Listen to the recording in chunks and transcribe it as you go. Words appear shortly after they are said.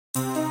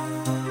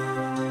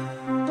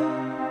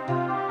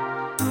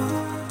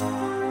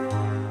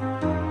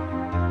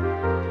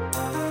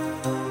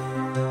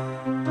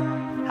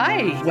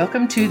Hi,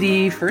 welcome to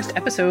the first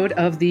episode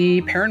of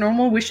the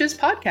Paranormal Wishes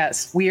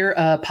podcast. We're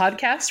a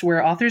podcast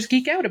where authors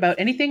geek out about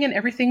anything and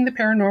everything the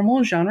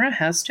paranormal genre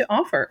has to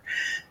offer.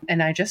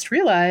 And I just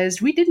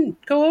realized we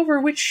didn't go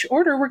over which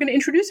order we're going to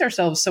introduce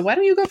ourselves, so why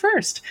don't you go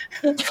first?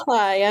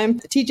 Hi, I'm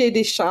TJ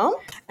Deschamps,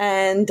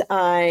 and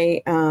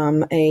I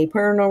am a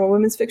paranormal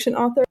women's fiction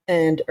author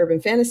and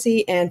urban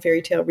fantasy and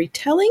fairy tale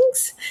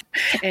retellings.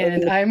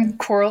 And I'm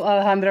Coral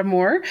Alejandra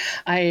Moore.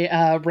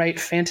 I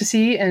write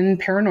fantasy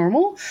and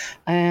paranormal,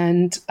 and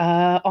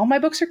all my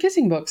books are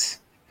kissing books.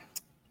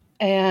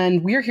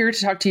 And we're here to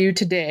talk to you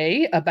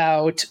today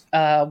about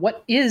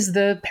what is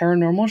the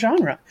paranormal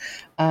genre.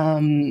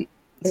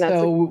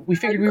 So we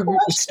figured we would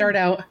start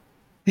out.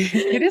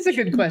 It is a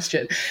good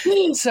question.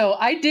 So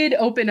I did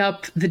open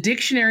up the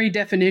dictionary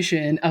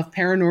definition of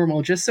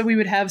paranormal just so we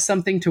would have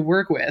something to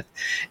work with.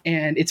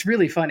 And it's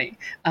really funny.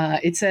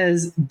 It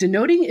says,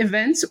 denoting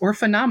events or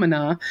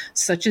phenomena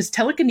such as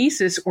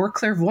telekinesis or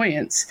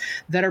clairvoyance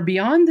that are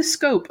beyond the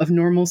scope of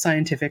normal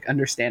scientific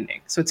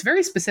understanding. So it's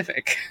very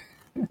specific.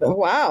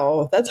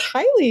 Wow, that's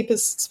highly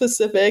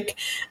specific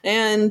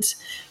and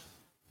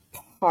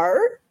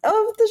part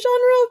of the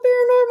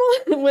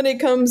genre of paranormal when it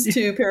comes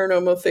to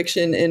paranormal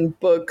fiction in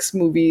books,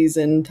 movies,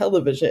 and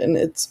television.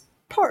 It's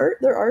part.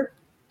 There are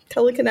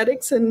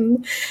telekinetics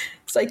and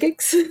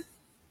psychics.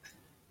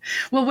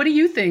 Well, what do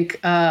you think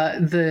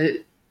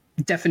the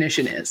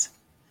definition is?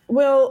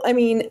 Well, I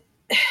mean,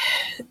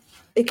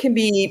 it can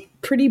be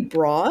pretty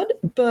broad,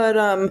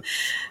 but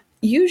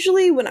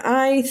usually when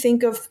I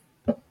think of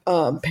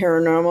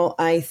paranormal,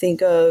 I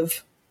think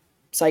of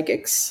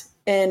psychics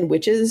and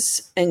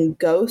witches and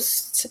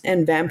ghosts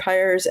and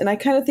vampires, and I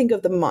kind of think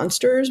of the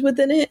monsters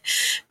within it,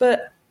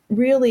 but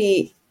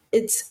really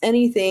it's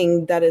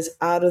anything that is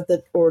out of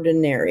the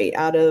ordinary,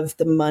 out of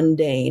the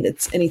mundane.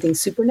 It's anything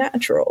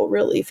supernatural,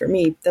 really. For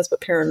me, that's what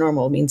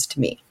paranormal means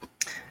to me.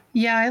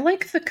 Yeah, I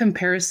like the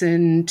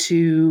comparison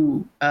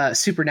to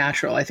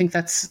supernatural. I think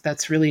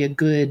that's really a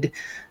good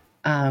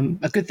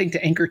thing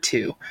to anchor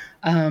to.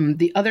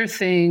 The other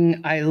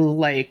thing I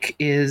like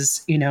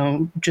is,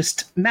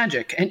 just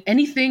magic and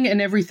anything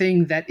and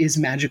everything that is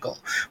magical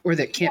or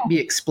that can't be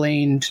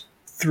explained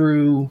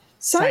through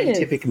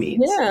scientific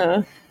means.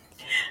 Yeah.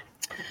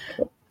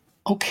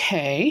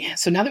 Okay,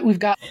 so now that we've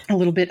got a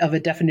little bit of a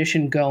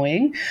definition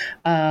going,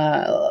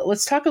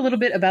 let's talk a little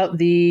bit about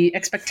the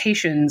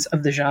expectations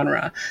of the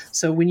genre.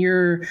 So when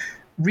you're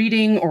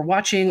reading or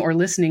watching or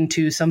listening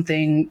to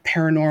something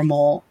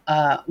paranormal,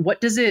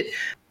 what does it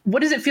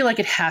feel like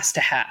it has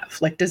to have?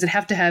 Like, does it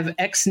have to have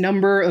X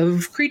number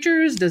of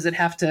creatures? Does it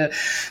have to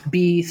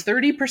be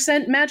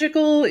 30%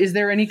 magical? Is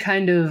there any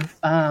kind of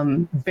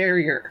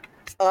barrier?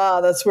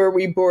 That's where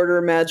we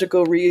border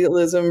magical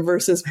realism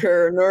versus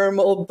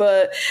paranormal.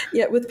 But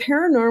yeah, with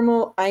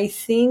paranormal, I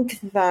think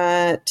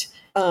that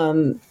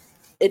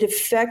it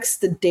affects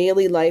the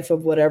daily life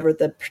of whatever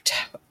the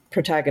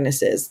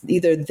protagonist is.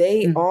 Either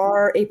they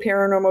are a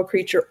paranormal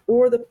creature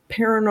or the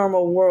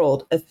paranormal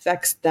world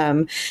affects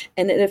them,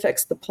 and it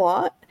affects the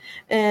plot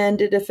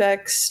and it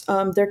affects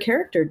their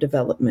character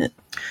development.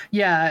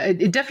 Yeah,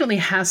 it definitely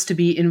has to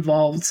be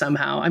involved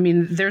somehow. I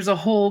mean, there's a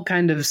whole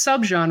kind of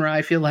subgenre,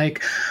 I feel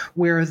like,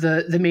 where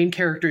the main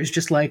character is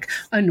just like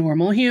a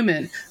normal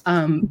human.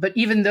 But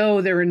even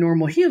though they're a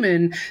normal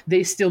human,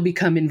 they still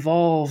become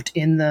involved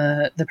in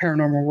the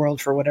paranormal world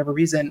for whatever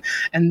reason.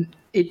 And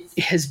it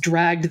has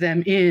dragged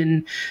them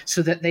in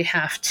so that they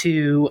have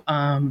to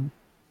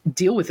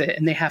deal with it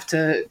and they have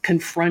to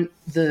confront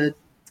the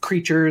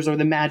creatures or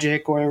the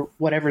magic or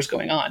whatever's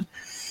going on.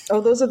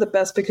 Oh, those are the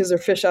best because they're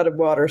fish out of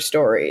water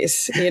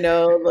stories.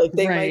 Like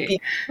they might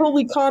be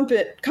totally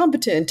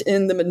competent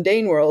in the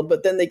mundane world,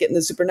 but then they get in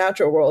the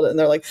supernatural world and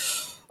they're like,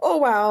 oh,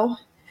 wow,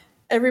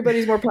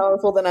 everybody's more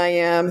powerful than I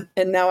am.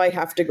 And now I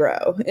have to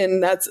grow.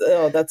 And that's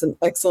an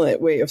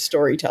excellent way of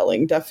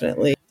storytelling.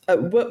 Definitely.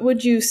 What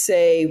would you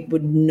say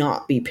would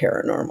not be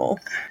paranormal?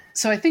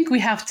 So I think we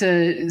have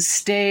to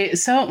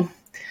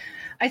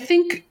I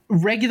think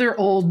regular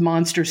old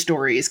monster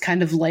stories,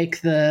 kind of like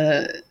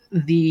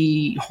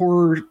the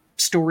horror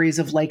stories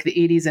of like the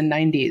 80s and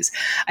 90s,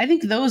 I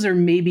think those are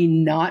maybe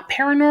not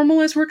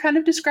paranormal as we're kind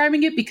of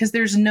describing it, because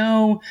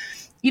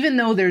even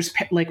though there's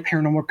like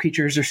paranormal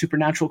creatures or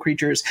supernatural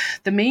creatures,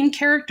 the main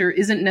character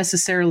isn't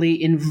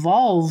necessarily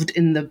involved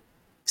in the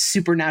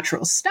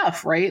supernatural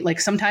stuff, right? Like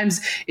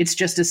sometimes it's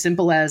just as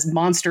simple as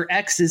Monster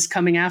X is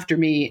coming after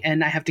me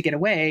and I have to get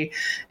away.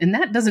 And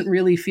that doesn't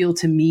really feel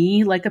to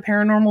me like a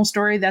paranormal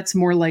story. That's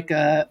more like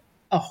a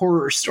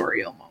horror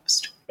story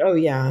almost. Oh,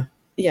 yeah.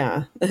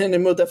 Yeah. And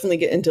then we'll definitely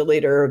get into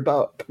later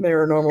about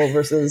paranormal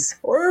versus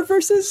horror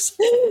versus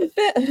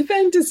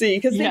fantasy,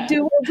 because they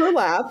do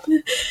overlap.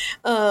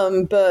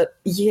 But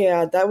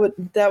yeah, that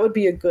would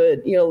be a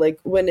good, like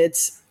when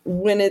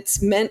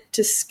it's meant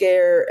to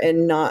scare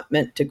and not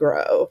meant to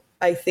grow.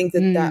 I think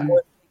that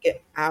would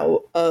get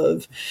out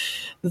of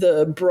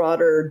the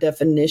broader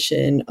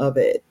definition of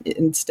it.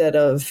 Instead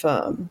of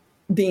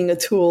being a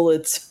tool,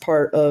 it's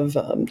part of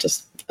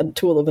just a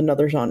tool of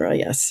another genre.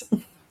 Yes.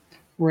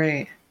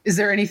 Right. Is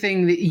there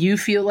anything that you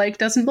feel like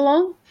doesn't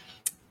belong?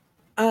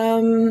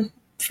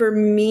 For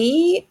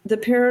me, the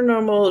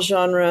paranormal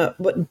genre,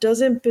 what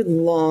doesn't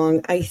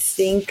belong, I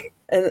think,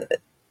 and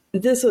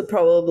this would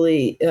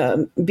probably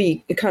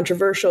be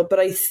controversial, but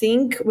I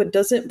think what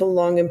doesn't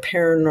belong in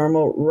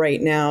paranormal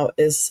right now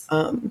is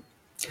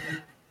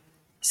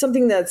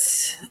something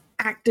that's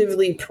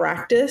actively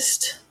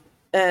practiced.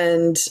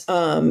 And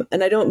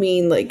I don't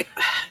mean like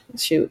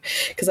shoot,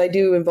 because I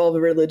do involve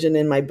religion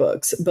in my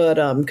books, but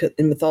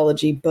in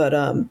mythology, but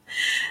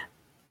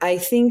I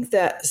think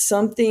that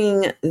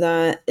something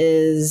that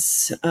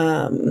is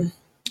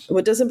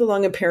what doesn't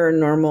belong in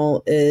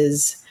paranormal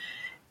is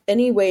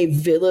any way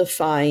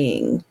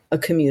vilifying a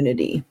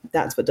community.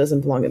 That's what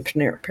doesn't belong in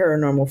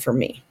paranormal for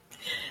me.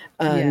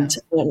 And,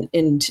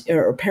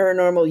 or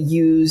paranormal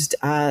used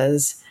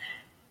as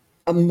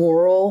a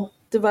moral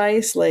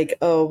device, like,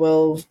 oh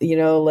well,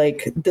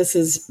 like this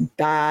is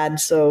bad,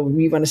 so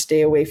we want to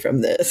stay away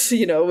from this.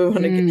 We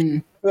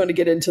want to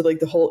get into like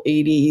the whole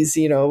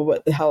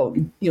 80s, how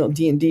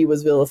D&D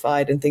was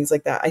vilified and things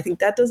like that. I think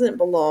that doesn't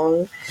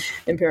belong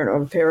in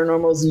paranormal.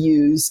 Paranormal is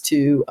used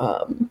to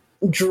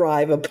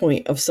drive a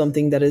point of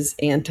something that is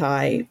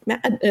anti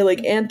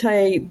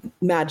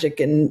magic,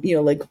 and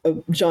like a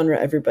genre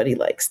everybody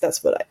likes.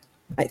 That's what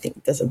I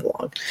think doesn't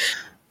belong.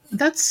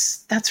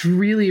 That's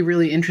really,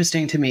 really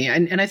interesting to me.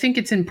 And I think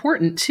it's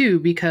important too,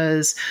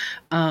 because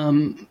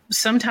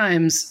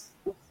sometimes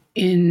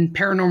in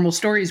paranormal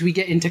stories, we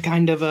get into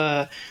kind of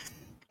a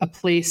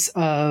place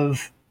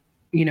of,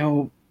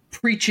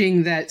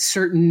 preaching that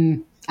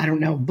certain, I don't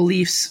know,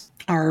 beliefs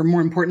are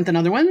more important than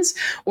other ones,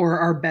 or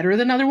are better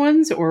than other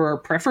ones, or are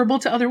preferable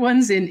to other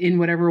ones in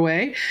whatever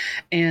way.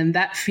 And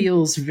that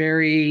feels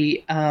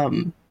very,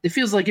 it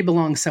feels like it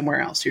belongs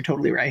somewhere else. You're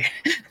totally right.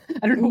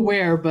 I don't know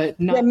where, but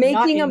not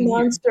making not a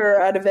monster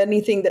out of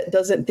anything that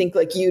doesn't think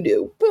like you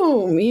do.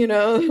 Boom,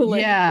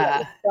 like,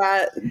 yeah.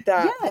 That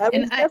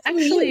and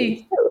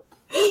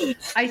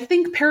I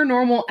think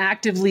paranormal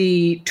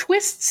actively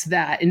twists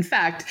that. In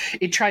fact,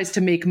 it tries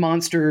to make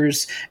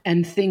monsters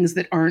and things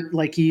that aren't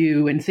like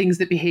you and things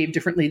that behave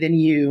differently than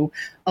you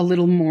a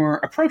little more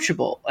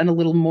approachable and a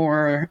little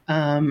more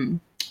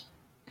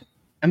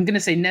I'm going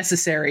to say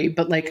necessary,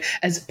 but like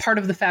as part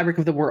of the fabric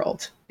of the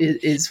world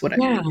is what I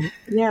mean.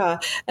 Yeah.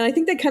 And I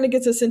think that kind of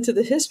gets us into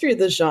the history of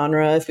the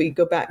genre. If we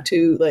go back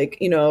to like,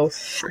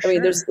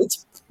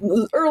 it's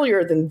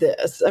earlier than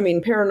this. I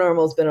mean,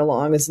 paranormal has been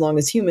along as long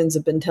as humans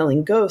have been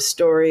telling ghost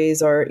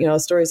stories or,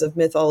 stories of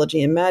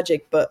mythology and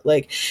magic. But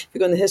like, if we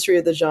go in the history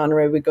of the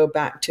genre, we go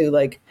back to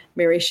like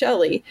Mary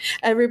Shelley.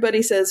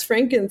 Everybody says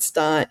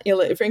Frankenstein,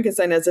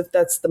 Frankenstein as if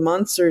that's the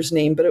monster's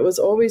name, but it was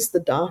always the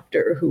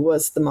doctor who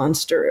was the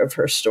monster of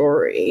her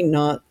story,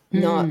 not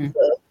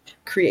the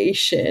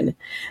creation.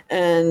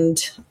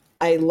 And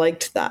I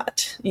liked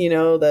that,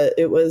 that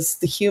it was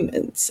the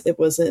humans, it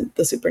wasn't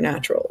the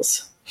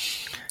supernaturals.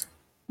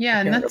 Yeah,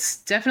 and that's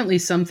definitely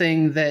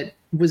something that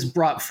was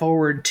brought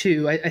forward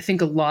too. I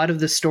think a lot of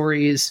the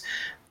stories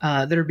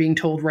that are being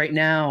told right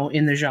now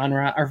in the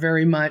genre are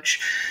very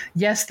much,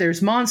 yes, there's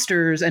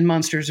monsters and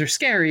monsters are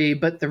scary,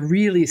 but the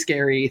really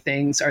scary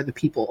things are the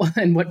people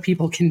and what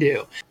people can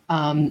do.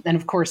 And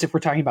of course, if we're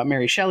talking about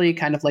Mary Shelley,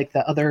 kind of like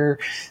the other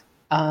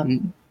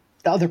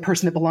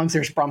person that belongs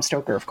there is Bram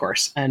Stoker, of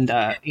course, and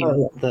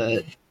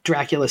the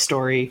Dracula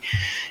story.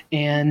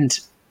 And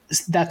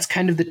that's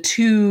kind of the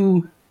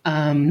two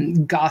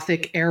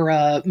Gothic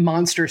era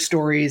monster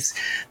stories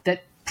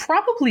that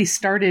probably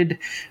started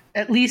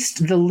at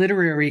least the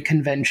literary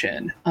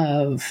convention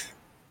of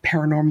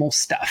paranormal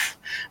stuff.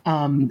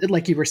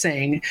 Like you were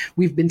saying,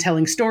 we've been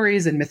telling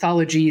stories and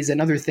mythologies and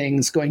other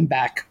things going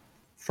back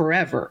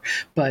forever.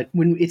 But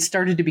when it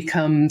started to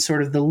become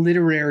sort of the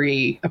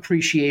literary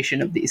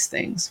appreciation of these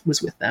things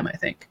was with them, I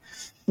think.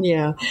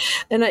 Yeah.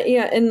 And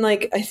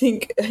I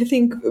think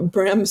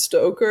Bram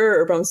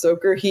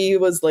Stoker, he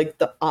was like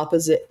the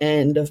opposite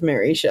end of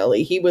Mary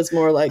Shelley. He was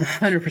more like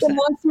 100%. The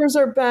monsters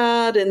are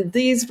bad and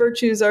these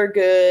virtues are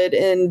good.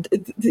 And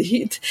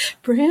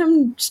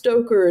Bram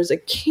Stoker is a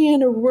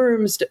can of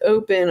worms to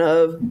open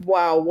of,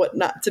 wow, what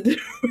not to do,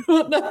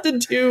 what not to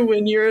do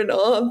when you're an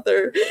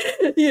author,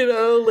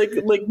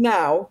 like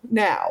now,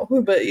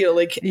 but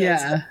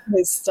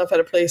his stuff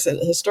had a place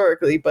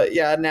historically, but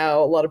yeah, now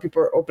a lot of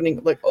people are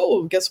opening like,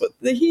 oh, guess what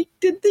he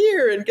did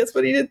there, and guess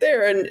what he did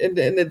there, and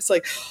it's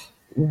like,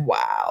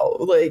 wow,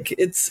 like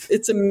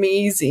it's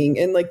amazing.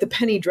 And like the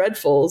Penny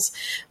Dreadfuls,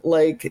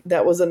 like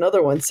that was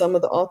another one. Some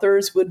of the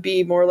authors would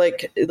be more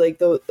like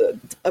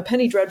a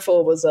Penny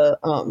Dreadful was a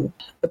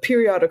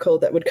periodical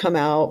that would come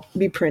out,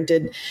 be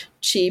printed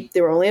cheap.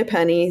 They were only a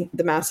penny.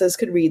 The masses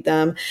could read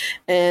them,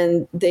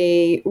 and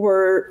they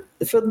were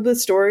filled with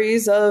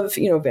stories of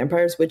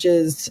vampires,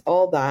 witches,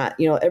 all that,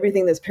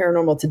 everything that's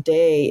paranormal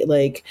today.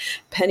 Like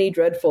Penny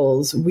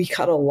Dreadfuls, we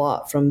cut a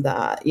lot from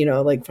that,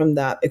 from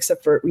that,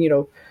 except for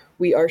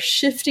we are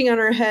shifting on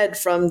our head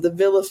from the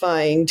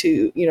vilifying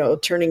to,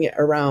 turning it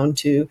around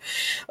to,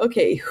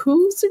 okay,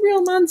 who's the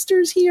real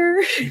monsters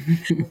here?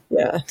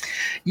 Yeah.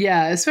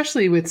 Yeah,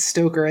 especially with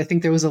Stoker. I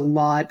think there was a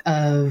lot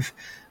of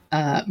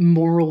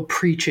moral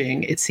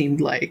preaching, it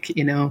seemed like,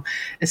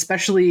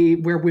 especially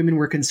where women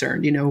were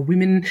concerned.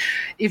 Women,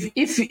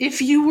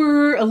 if you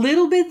were a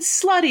little bit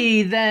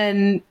slutty,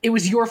 then it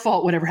was your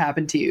fault whatever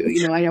happened to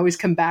you. I always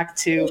come back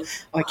to,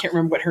 I can't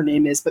remember what her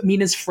name is, but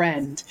Mina's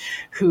friend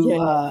who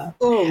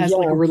has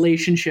like a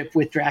relationship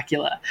with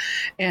Dracula.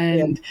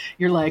 And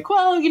you're like,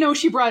 well,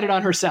 she brought it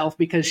on herself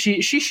because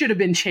she should have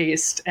been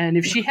chaste. And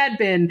if she had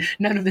been,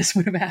 none of this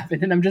would have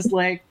happened. And I'm just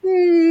like,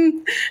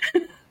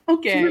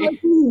 okay.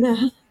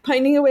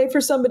 Pining away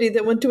for somebody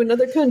that went to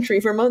another country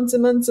for months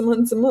and months and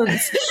months and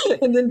months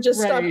and then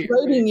just stopped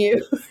writing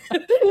you.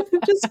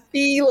 Just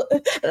be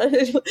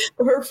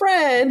her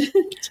friend.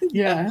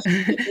 Yeah.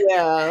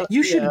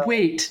 You should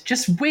wait.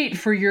 Just wait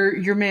for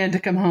your man to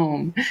come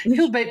home.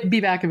 He'll be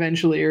back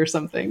eventually or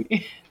something.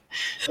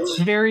 It's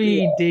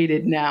very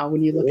dated now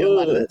when you look at a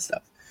lot of that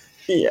stuff.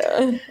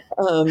 Yeah.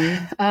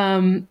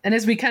 And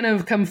as we kind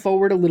of come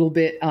forward a little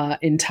bit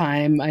in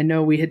time, I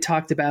know we had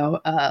talked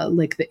about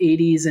like the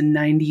 80s and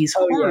 90s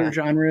horror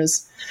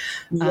genres,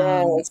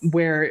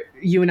 where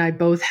you and I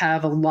both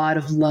have a lot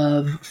of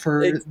love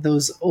for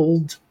those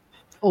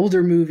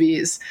older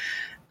movies.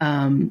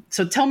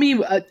 So tell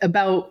me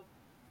about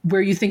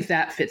where you think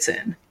that fits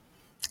in.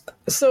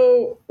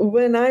 So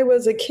when I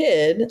was a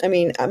kid, I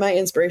mean, my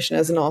inspiration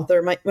as an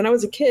author, when I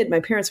was a kid, my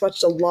parents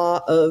watched a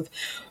lot of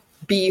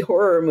B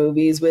horror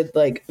movies with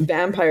like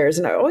vampires.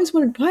 And I always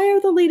wondered, why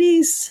are the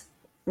ladies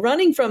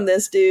running from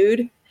this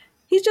dude?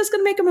 He's just going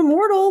to make them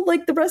immortal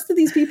like the rest of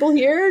these people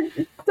here.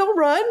 Don't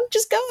run.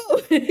 Just go.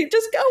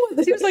 Just go with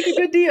it. Seems like a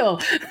good deal.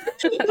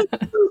 This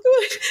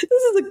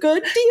is a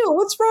good deal.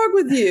 What's wrong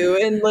with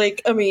you? And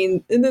like, I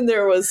mean, and then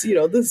there was,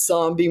 the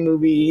zombie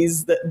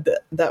movies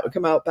that would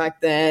come out back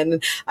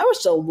then. I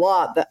watched a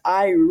lot that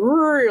I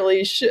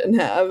really shouldn't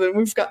have. And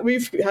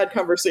we've had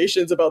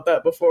conversations about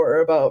that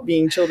before, about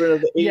being children of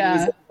the 80s.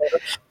 Yeah.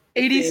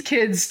 80s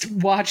kids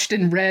watched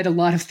and read a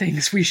lot of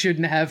things we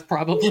shouldn't have,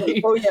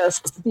 probably. Oh, yes.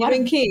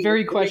 Stephen King.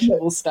 Very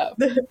questionable stuff.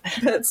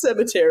 Pet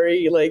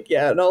Cemetery,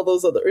 and all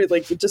those other,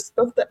 just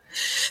stuff that,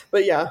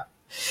 but yeah.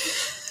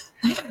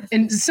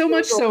 And so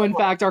much so, in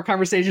fact, our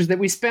conversations that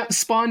we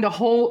spawned a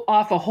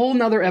whole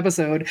nother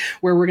episode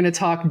where we're going to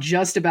talk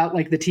just about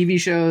like the TV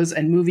shows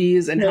and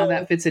movies and how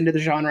that fits into the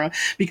genre,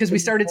 because we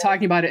started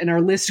talking about it and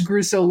our list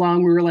grew so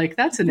long. We were like,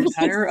 that's an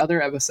entire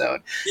other episode.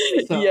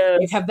 So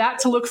you have that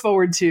to look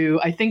forward to.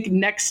 I think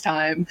next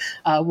time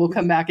we'll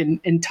come back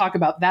and talk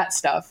about that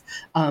stuff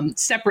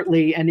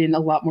separately and in a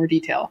lot more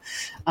detail.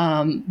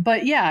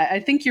 But yeah, I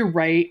think you're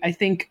right. I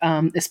think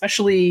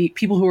especially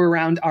people who are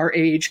around our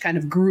age kind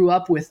of grew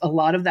up with a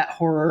lot of that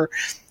horror,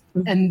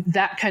 and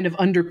that kind of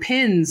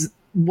underpins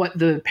what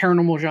the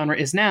paranormal genre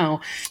is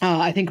now.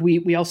 I think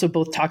we also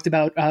both talked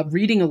about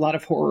reading a lot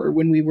of horror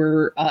when we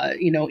were,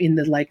 in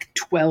the like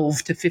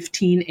 12 to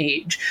 15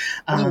 age.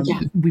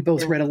 We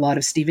both read a lot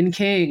of Stephen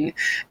King,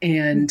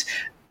 and,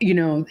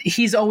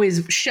 he's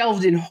always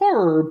shelved in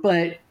horror,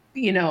 but,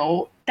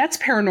 that's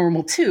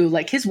paranormal too.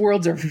 Like his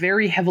worlds are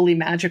very heavily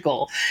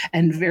magical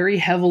and very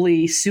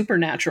heavily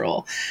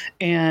supernatural.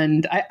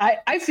 And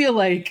I feel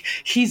like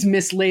he's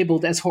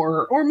mislabeled as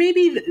horror, or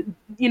maybe,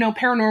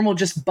 paranormal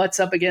just butts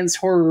up against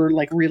horror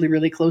like really,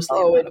 really closely.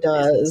 Oh, it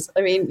does.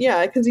 I mean,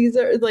 yeah, because these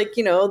are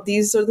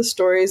these are the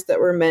stories that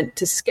were meant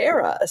to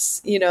scare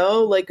us,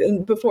 like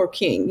before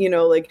King,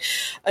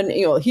 and,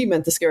 he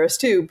meant to scare us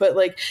too. But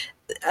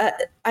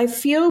I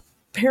feel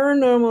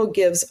paranormal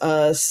gives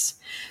us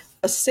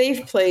a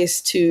safe place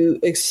to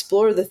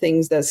explore the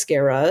things that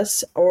scare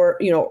us, or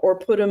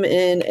put them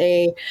in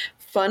a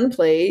fun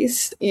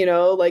place,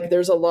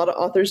 there's a lot of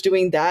authors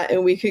doing that,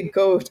 and we could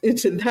go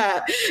into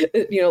that,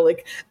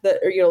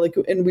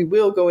 and we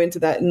will go into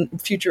that in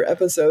future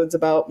episodes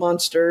about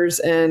monsters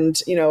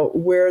and,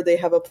 where they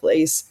have a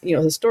place,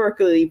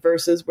 historically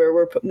versus where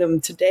we're putting them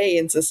today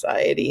in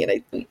society.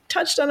 And we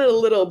touched on it a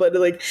little, but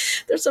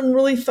there's some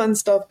really fun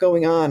stuff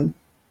going on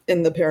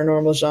in the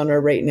paranormal genre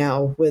right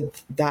now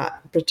with that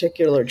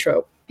particular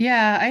trope.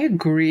 Yeah, I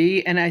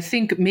agree. And I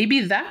think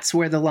maybe that's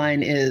where the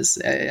line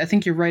is. I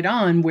think you're right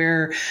on,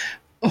 where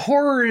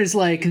horror is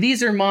like,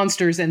 these are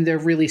monsters and they're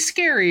really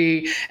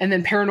scary. And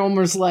then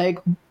paranormal is like,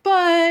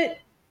 but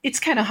it's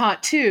kind of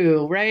hot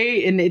too,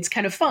 right? And it's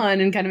kind of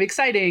fun and kind of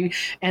exciting.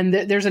 And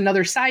there's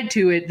another side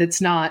to it that's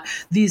not,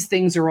 these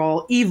things are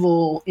all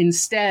evil.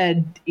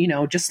 Instead,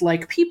 just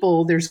like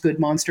people, there's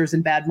good monsters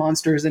and bad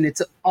monsters, and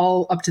it's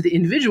all up to the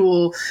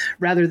individual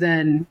rather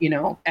than,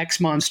 X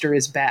monster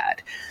is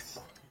bad.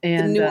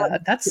 And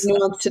the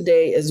nuance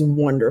today is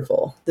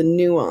wonderful. The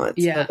nuance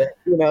of it,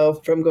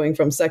 from going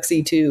from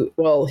sexy to,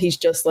 well, he's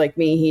just like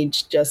me. He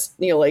just,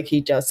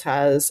 he just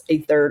has a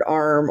third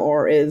arm,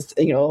 or is,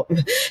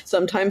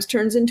 sometimes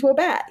turns into a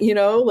bat,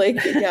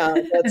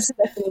 that's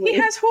definitely. He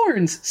has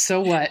horns.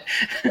 So what?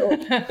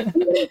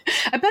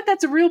 I bet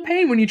that's a real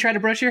pain when you try to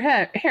brush your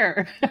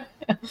hair.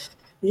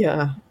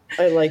 Yeah.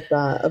 I like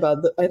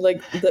that I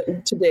like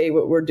today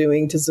what we're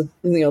doing to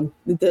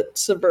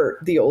subvert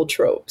the old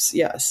tropes.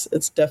 Yes,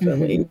 it's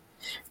definitely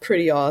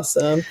pretty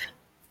awesome.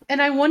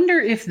 And I wonder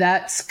if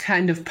that's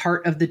kind of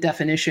part of the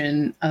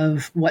definition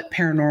of what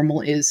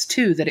paranormal is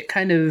too, that it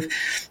kind of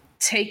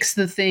takes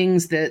the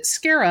things that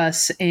scare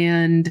us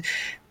and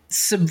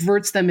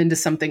subverts them into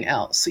something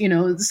else. You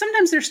know,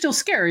 sometimes they're still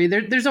scary.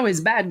 There's always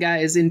bad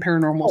guys in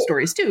paranormal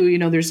stories too. You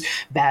know, there's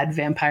bad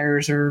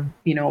vampires or,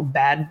 you know,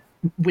 bad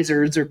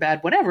wizards or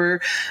bad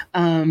whatever.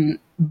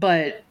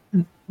 But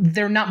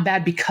they're not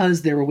bad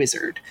because they're a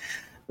wizard.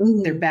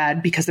 Mm-hmm. They're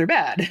bad because they're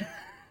bad.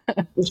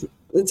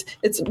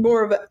 It's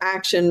more of an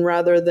action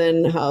rather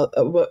than how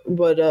what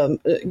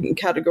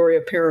category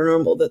of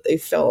paranormal that they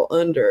fell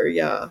under.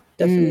 Yeah,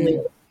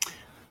 definitely.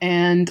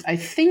 And I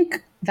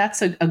think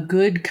that's a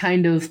good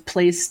kind of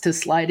place to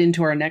slide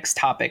into our next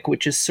topic,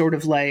 which is sort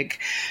of like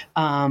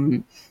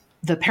the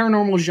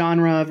paranormal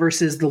genre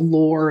versus the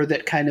lore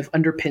that kind of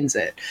underpins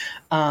it.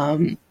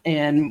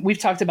 And we've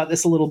talked about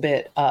this a little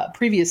bit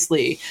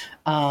previously.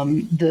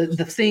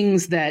 The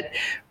things that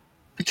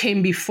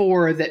came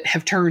before that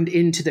have turned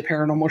into the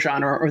paranormal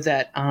genre or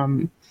that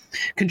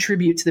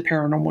contribute to the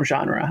paranormal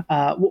genre.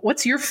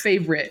 What's your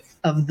favorite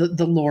of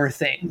the lore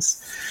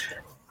things?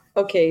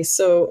 Okay,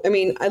 so I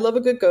mean, I love a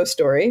good ghost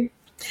story,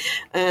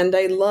 and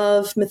I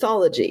love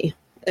mythology.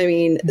 I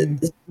mean,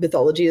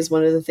 mythology is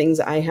one of the things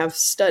I have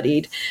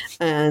studied,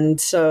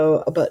 and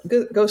so, but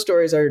ghost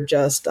stories are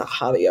just a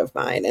hobby of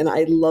mine, and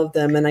I love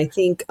them. And I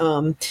think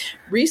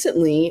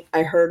recently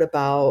I heard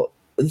about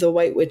the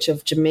White Witch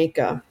of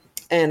Jamaica.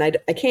 And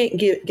I can't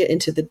get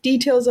into the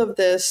details of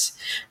this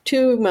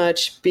too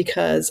much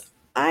because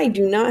I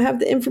do not have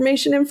the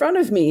information in front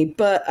of me,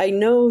 but I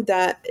know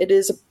that it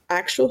is an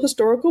actual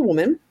historical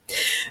woman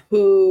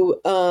who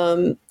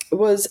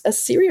was a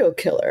serial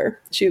killer.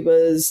 She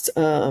was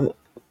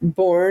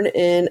born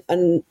in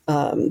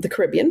the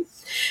Caribbean,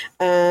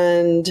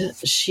 and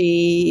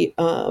she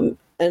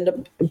ended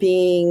up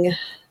being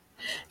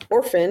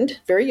orphaned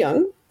very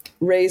young,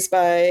 raised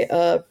by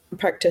a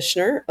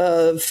practitioner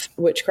of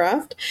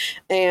witchcraft,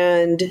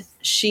 and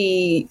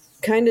she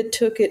kind of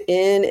took it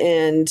in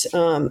and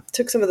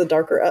took some of the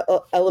darker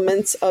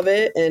elements of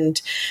it,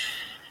 and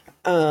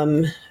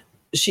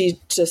she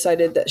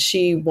decided that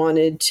she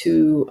wanted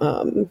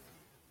to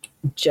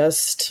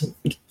just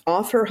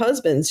off her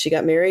husbands. She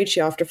got married. She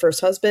offed her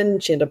first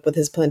husband. She ended up with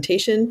his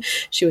plantation.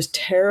 She was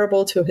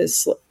terrible to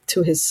his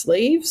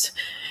slaves,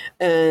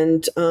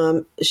 and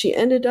she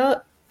ended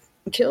up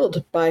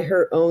killed by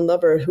her own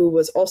lover, who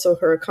was also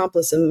her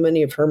accomplice in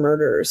many of her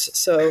murders.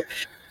 So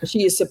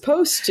she is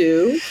supposed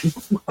to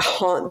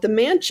haunt the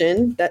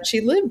mansion that she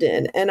lived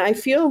in. And I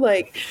feel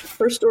like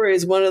her story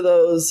is one of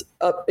those,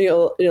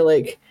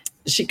 like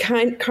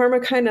karma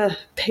kind of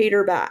paid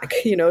her back.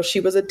 You know, she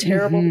was a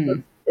terrible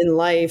person in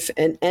life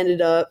and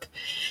ended up,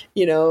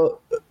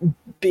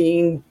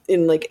 being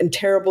and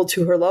terrible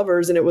to her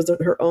lovers. And it was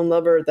her own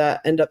lover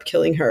that ended up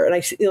killing her. And I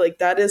feel like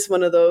that is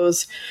one of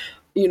those,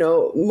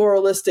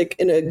 moralistic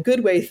in a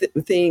good way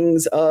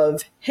things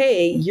of,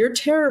 hey, you're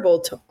terrible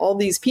to all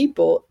these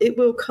people. It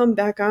will come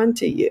back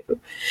onto you.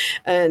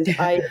 And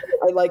I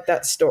like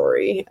that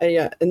story.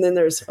 Yeah. And then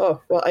there's,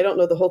 I don't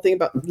know the whole thing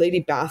about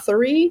Lady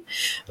Bathory,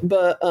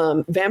 but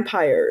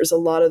vampires, a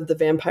lot of the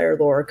vampire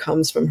lore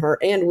comes from her,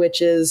 and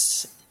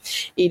witches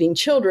eating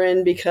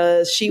children,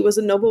 because she was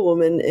a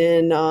noblewoman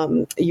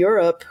in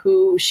Europe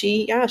who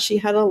she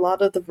had a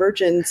lot of the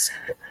virgins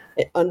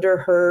under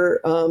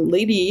her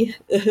lady,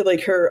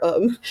 like her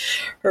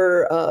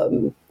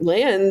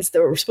lands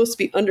that were supposed to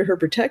be under her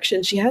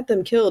protection. She had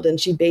them killed and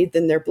she bathed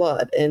in their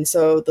blood. And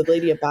so the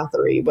Lady of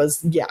Bathory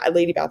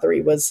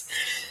was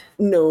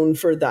known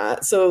for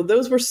that. So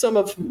those were some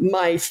of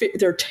my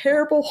they're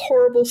terrible,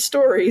 horrible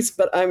stories,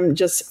 but I'm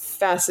just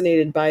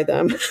fascinated by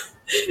them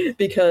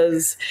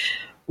because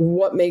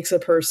what makes a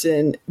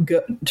person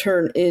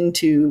turn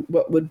into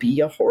what would be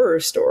a horror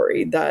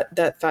story,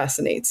 that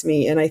fascinates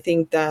me. And I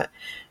think that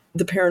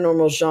the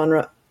paranormal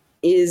genre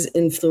is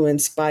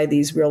influenced by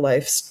these real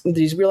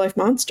life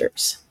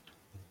monsters.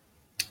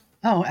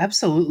 Oh,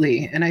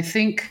 absolutely. And I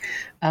think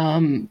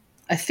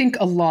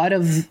a lot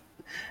of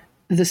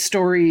the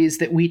stories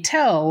that we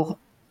tell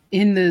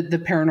in the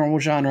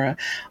paranormal genre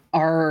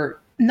are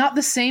not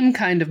the same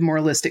kind of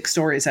moralistic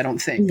stories, I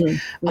don't think.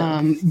 Mm-hmm.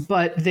 No.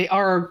 But they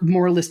are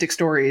moralistic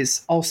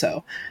stories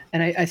also.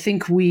 And I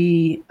think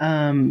we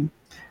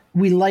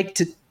like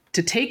to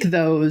take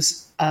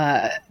those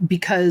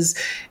because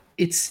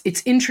it's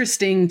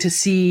interesting to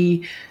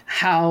see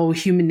how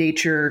human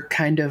nature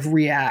kind of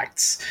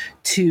reacts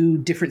to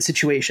different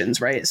situations,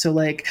 right? So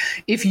like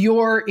if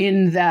you're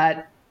in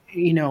that,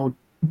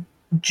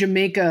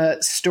 Jamaica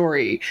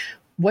story,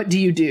 what do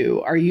you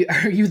do? Are you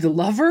the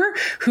lover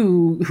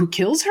who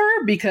kills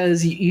her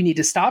because you need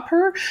to stop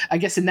her? I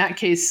guess in that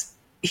case,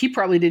 he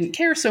probably didn't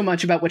care so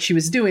much about what she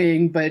was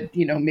doing, but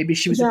maybe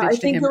she was a bitch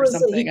to him or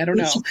something. I don't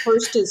know. She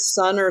cursed his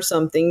son or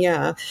something.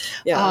 Yeah.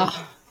 Yeah.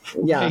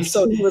 Yeah. Right.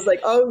 So he was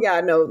like, oh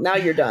yeah, no, now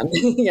you're done.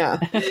 Yeah.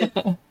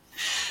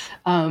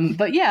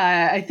 But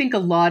yeah, I think a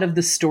lot of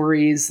the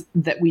stories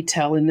that we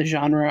tell in the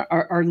genre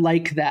are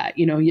like that.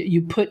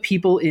 You put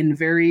people in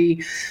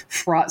very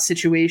fraught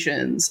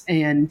situations,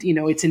 and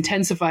it's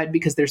intensified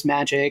because there's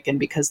magic and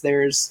because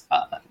there's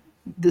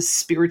the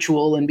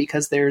spiritual and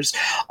because there's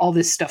all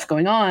this stuff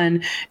going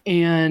on,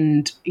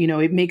 and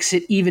it makes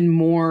it even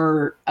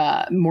more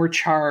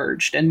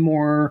charged and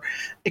more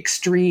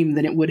extreme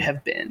than it would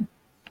have been.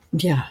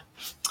 Yeah.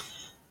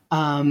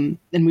 And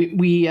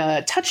we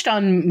touched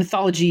on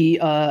mythology,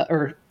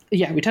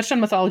 we touched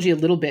on mythology a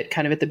little bit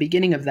kind of at the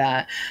beginning of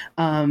that.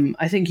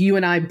 I think you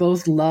and I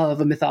both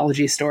love a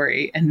mythology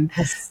story, and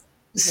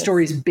Yes.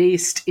 stories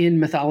based in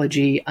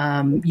mythology.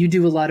 You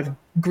do a lot of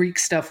Greek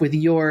stuff with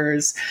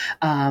yours.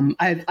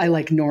 I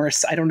like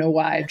Norse. I don't know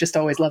why. I've just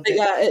always loved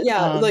it.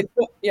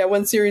 Yeah.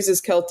 One series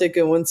is Celtic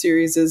and one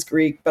series is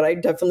Greek, but I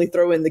definitely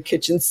throw in the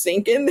kitchen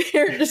sink in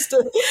there just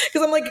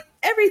because I'm like,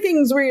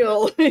 everything's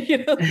real.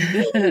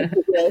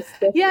 Yes,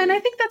 yeah, and I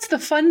think that's the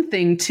fun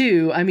thing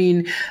too. I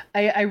mean,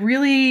 I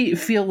really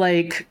feel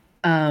like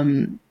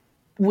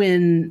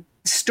when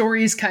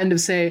stories kind of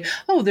say,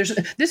 oh, there's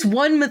this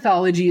one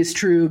mythology is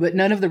true, but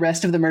none of the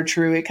rest of them are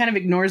true, it kind of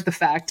ignores the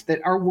fact that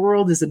our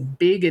world is a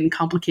big and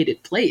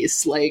complicated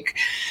place. Like,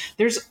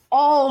 there's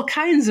all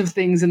kinds of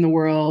things in the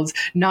world,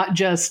 not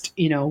just,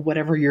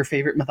 whatever your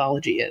favorite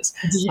mythology is.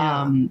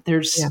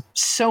 There's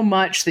so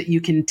much that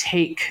you can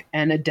take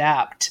and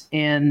adapt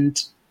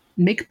and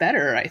make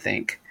better, I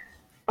think.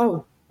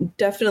 Oh,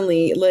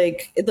 definitely.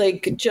 Like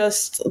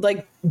just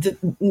like the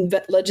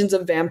legends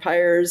of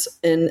vampires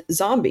and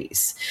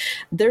zombies.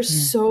 There's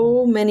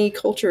so many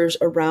cultures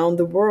around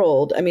the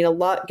world. I mean, a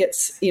lot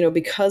gets,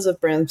 because of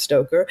Bram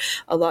Stoker,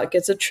 a lot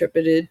gets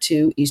attributed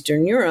to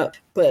Eastern Europe.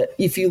 But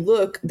if you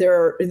look,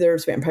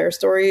 there's vampire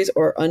stories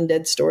or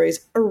undead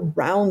stories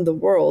around the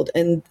world,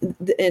 and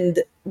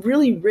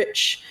really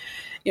rich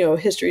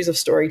histories of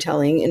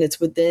storytelling, and it's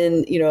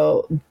within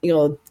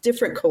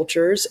different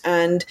cultures.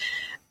 And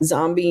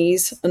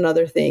zombies,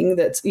 another thing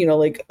that's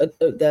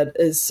that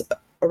is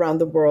around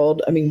the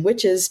world. I mean,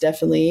 witches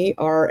definitely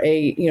are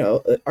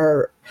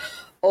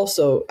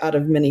also out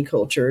of many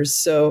cultures.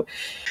 So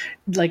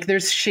like,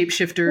 there's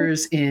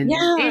shapeshifters in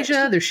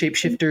Asia, there's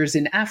shapeshifters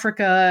in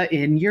Africa,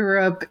 in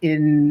Europe,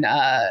 in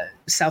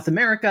South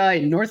America,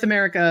 in North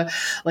America.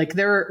 Like,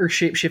 there are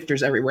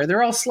shapeshifters everywhere.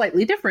 They're all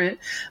slightly different,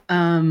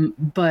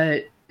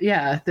 but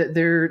yeah,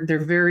 they're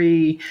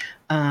very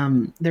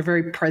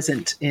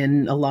present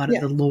in a lot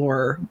of the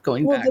lore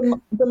going back.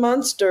 The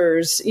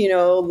monsters,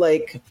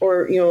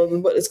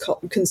 what is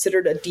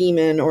considered a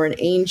demon or an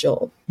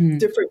angel,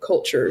 different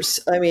cultures,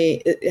 I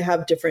mean,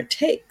 have different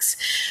takes.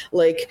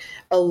 Like,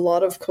 a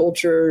lot of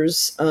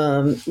cultures,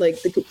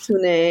 like the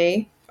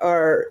Kitsune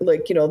are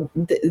like,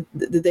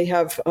 they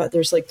have,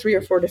 there's like 3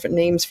 or 4 different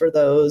names for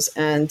those.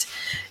 And,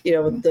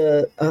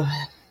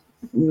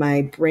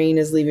 my brain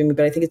is leaving me,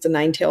 but I think it's a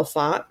 9-tailed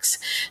fox.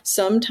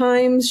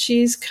 Sometimes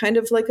she's kind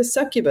of like a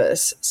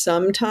succubus.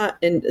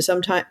 Sometimes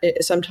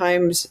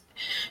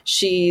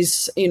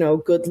she's,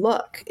 good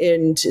luck.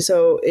 And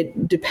so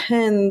it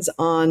depends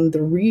on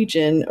the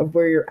region of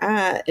where you're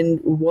at and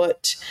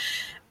what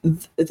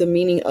the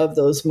meaning of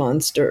those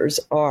monsters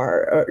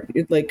are.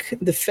 Like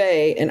the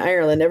Fae in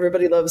Ireland.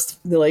 Everybody loves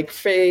like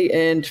Fae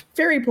and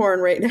fairy porn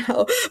right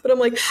now, but I'm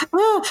like,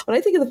 when I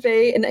think of the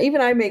Fae, and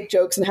even I make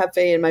jokes and have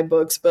Fae in my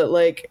books, but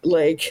like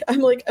I'm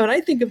like, when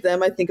I think of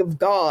them, I think of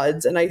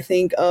gods, and I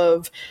think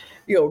of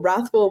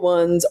wrathful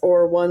ones,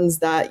 or ones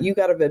that you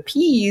got to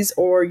appease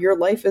or your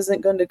life isn't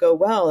going to go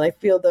well. And I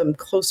feel them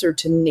closer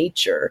to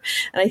nature.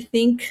 And I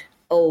think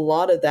a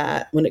lot of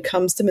that, when it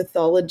comes to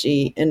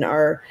mythology and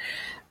our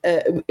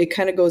it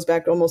kind of goes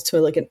back almost to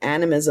like an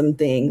animism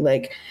thing,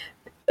 like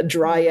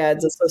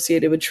dryads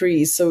associated with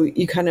trees. So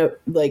you kind of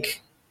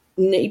like,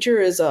 nature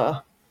is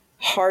a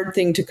hard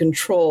thing to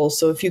control.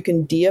 So if you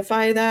can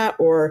deify that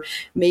or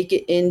make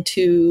it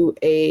into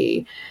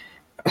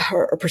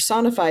or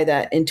personify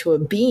that into a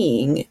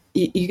being,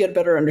 you get a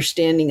better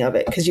understanding of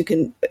it, because you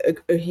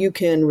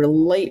can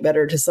relate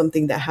better to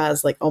something that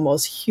has like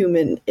almost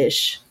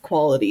human-ish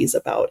qualities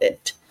about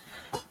it.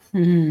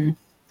 Mm-hmm.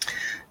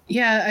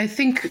 Yeah, I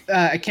think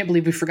I can't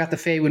believe we forgot the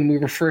Fae when we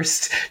were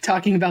first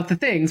talking about the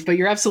things, but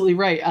you're absolutely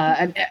right.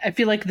 I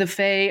feel like the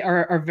Fae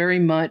are very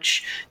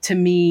much, to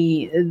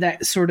me,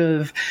 that sort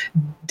of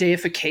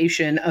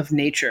deification of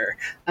nature,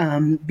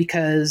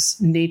 because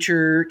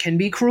nature can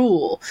be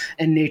cruel,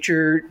 and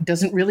nature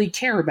doesn't really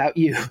care about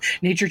you.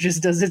 Nature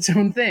just does its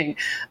own thing.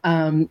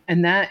 And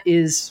that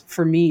is,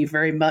 for me,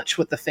 very much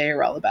what the Fae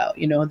are all about.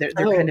 They're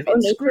kind of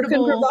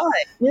inscrutable.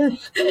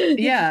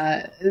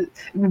 Yeah,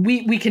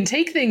 we can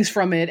take things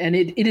from it, and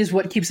it is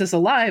what keeps us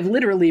alive,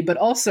 literally, but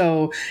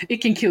also it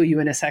can kill you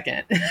in a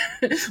second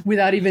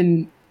without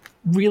even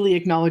really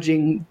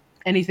acknowledging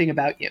anything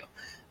about you,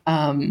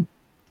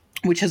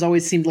 which has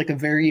always seemed like a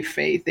very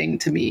Fae thing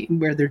to me,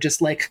 where they're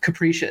just like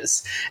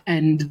capricious,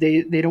 and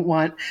they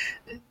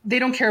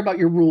don't care about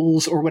your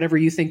rules or whatever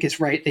you think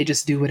is right. They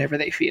just do whatever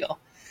they feel.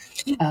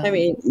 I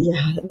mean,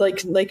 yeah,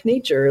 like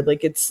nature,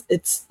 like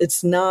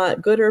it's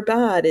not good or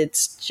bad.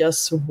 It's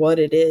just what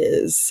it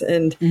is.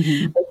 And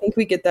Mhm. I think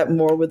we get that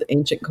more with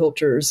ancient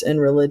cultures and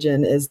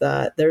religion, is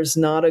that there's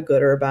not a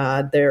good or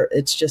bad.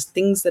 It's just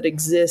things that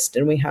exist,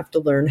 and we have to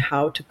learn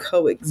how to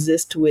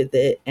coexist with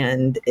it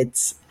and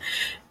its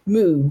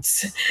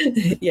moods.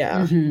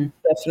 Yeah, Mhm.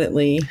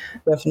 definitely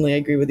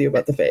agree with you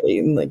about the fae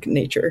and like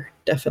nature.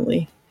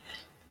 Definitely.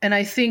 And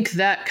I think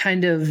that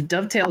kind of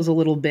dovetails a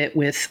little bit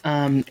with,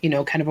 kind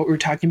of what we were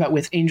talking about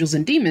with angels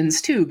and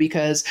demons too,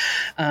 because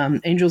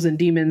angels and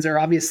demons are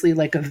obviously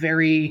like a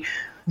very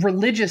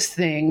religious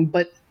thing,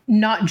 but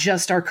not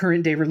just our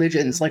current day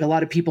religions. Like a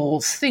lot of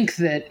people think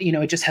that,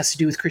 it just has to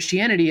do with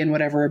Christianity and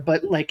whatever,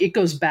 but like it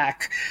goes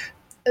back.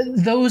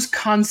 Those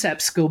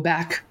concepts go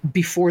back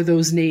before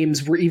those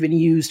names were even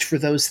used for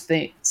those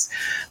things.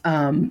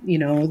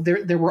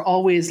 There were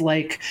always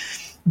like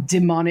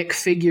demonic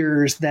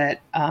figures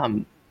that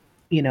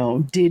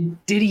did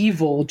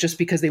evil just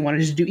because they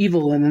wanted to do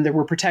evil, and then there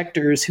were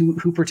protectors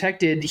who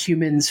protected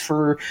humans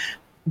for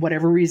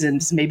whatever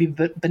reasons, maybe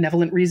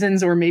benevolent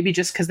reasons, or maybe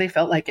just because they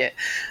felt like it.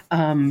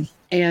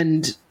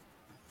 And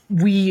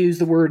we use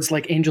the words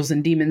like angels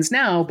and demons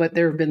now, but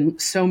there have been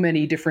so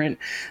many different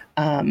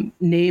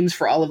names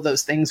for all of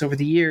those things over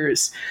the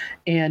years,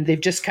 and they've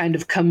just kind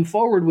of come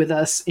forward with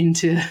us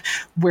into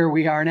where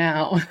we are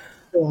now.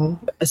 Yeah.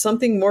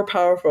 Something more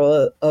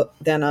powerful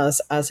than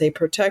us as a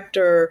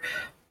protector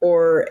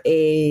or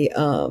a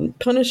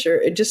punisher.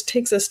 It just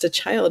takes us to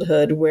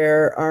childhood,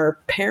 where our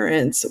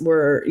parents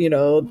were,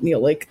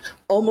 like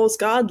almost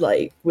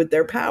godlike with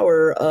their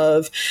power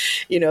of,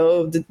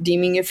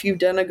 deeming if you've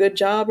done a good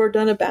job or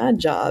done a bad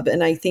job.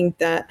 And I think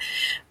that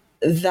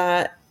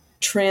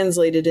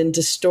translated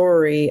into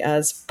story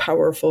as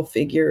powerful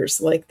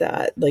figures like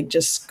that, like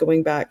just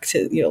going back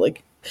to,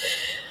 like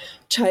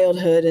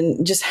childhood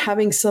and just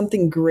having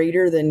something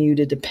greater than you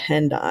to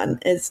depend on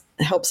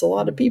helps a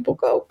lot of people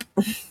cope.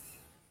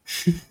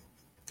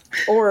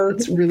 Or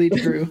It's really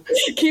true.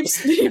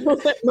 keeps people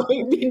that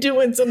might be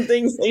doing some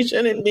things they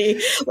shouldn't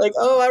be, like,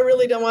 oh, I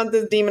really don't want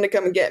this demon to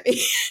come and get me.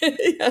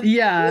 Yeah.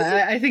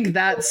 Yeah, I think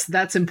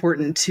that's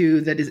important too.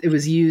 That it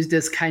was used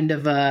as kind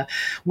of a,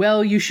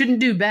 well, you shouldn't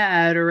do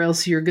bad, or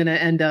else you're going to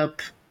end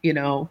up,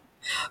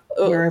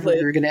 wherever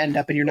Like you're going to end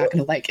up, and you're not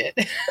going to like it.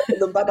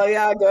 the Baba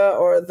Yaga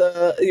or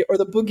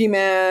the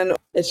boogeyman.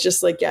 It's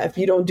just like, yeah, if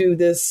you don't do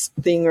this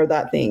thing or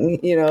that thing,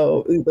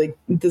 like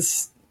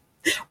this.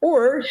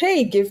 Or,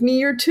 hey, give me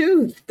your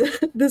tooth.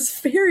 This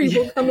fairy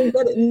will come and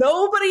get it.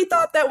 Nobody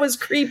thought that was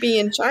creepy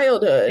in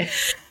childhood.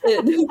 Or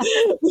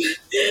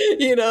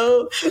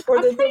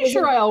I'm pretty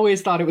sure I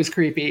always thought it was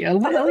creepy, at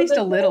least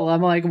a little.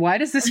 I'm like, why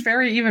does this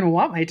fairy even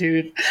want my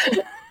tooth?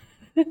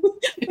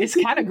 It's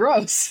kind of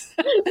gross.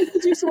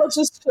 Did you used to watch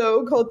this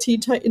show called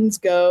Teen Titans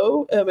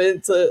Go?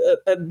 It's a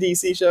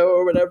DC show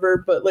or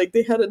whatever, but like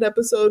they had an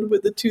episode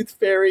with the tooth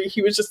fairy.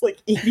 He was just like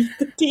eating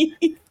the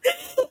teeth,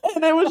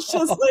 and I was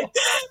just like,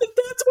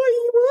 "That's why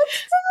he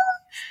wants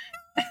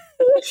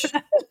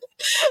that."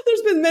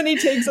 There's been many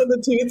takes on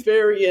the tooth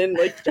fairy and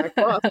like Jack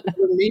Frost,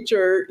 the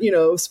nature,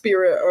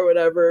 spirit or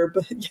whatever,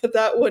 but yeah,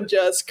 that one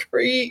just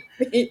creeped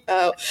me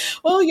out.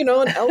 Well, an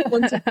elf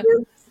once a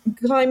year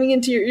climbing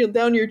into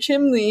down your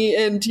chimney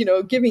and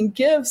giving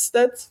gifts,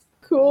 that's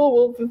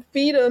cool. We'll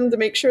feed him to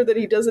make sure that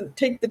he doesn't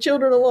take the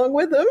children along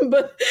with him,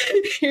 but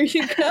here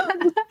you go.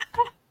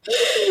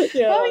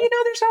 Yeah. Well,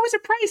 there's always a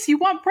price. You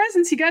want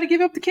presents, you got to give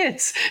up the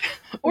kids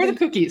or the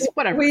cookies,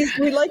 whatever.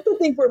 We like to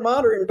think we're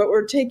modern, but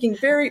we're taking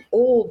very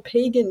old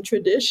pagan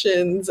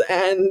traditions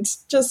and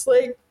just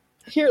like,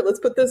 here, let's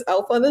put this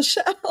elf on the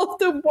shelf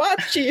to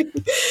watch you.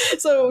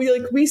 So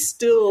we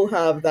still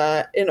have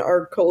that in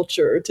our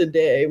culture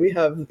today. We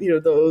have,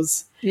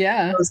 those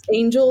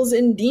angels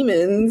and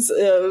demons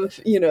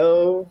of,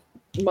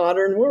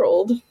 modern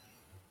world.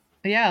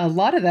 Yeah, a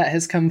lot of that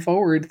has come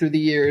forward through the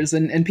years,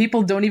 and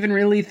people don't even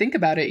really think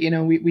about it.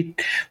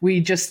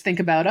 We just think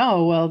about,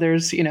 oh, well,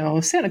 there's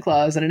Santa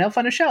Claus and an elf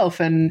on a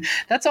shelf, and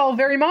that's all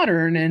very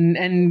modern.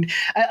 And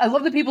I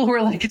love the people who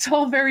are like, it's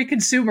all very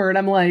consumer, and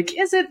I'm like,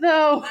 is it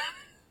though?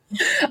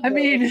 I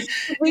mean,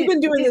 we've been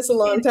doing this a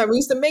long time. We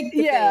used to make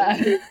the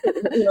thing,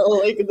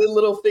 like the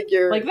little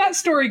figure. Like that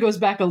story goes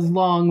back a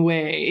long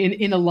way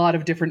in a lot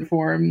of different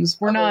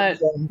forms. We're not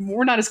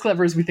as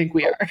clever as we think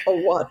we are. A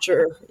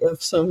watcher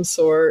of some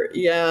sort,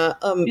 yeah.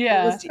 Or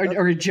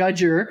a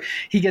judger.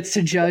 He gets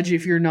to judge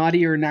if you're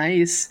naughty or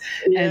nice,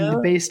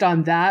 and based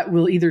on that,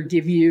 will either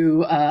give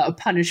you a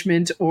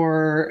punishment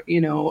or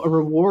a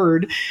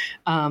reward.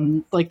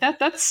 Like that.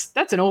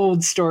 That's an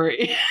old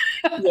story.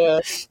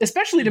 Yeah,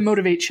 especially to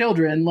motivate children.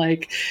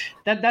 Like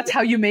that's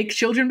how you make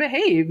children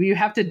behave. You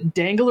have to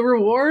dangle a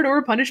reward or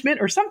a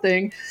punishment or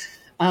something,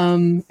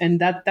 and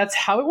that's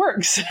how it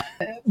works.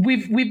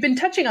 We've been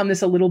touching on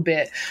this a little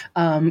bit,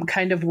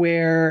 kind of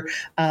where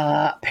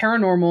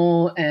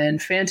paranormal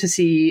and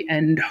fantasy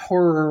and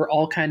horror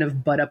all kind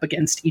of butt up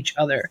against each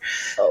other.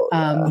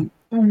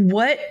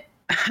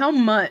 How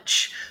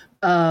much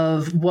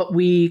of what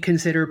we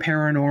consider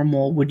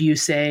paranormal would you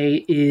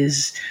say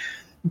is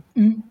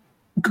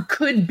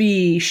could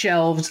be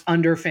shelved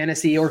under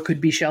fantasy or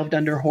could be shelved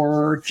under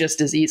horror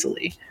just as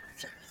easily?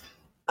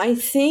 I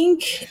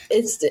think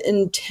it's the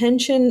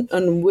intention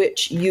on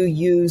which you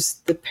use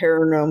the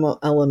paranormal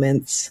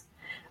elements,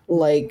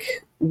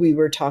 like we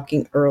were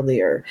talking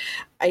earlier.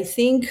 I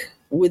think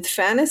with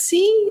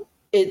fantasy,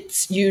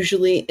 it's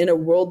usually in a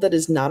world that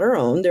is not our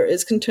own. There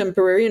is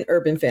contemporary and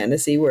urban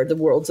fantasy where the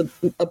world's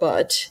a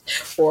butt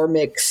or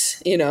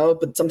mix,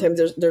 but sometimes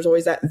there's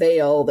always that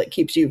veil that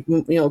keeps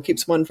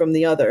keeps one from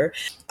the other.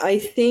 I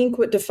think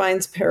what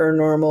defines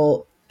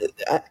paranormal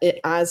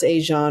as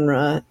a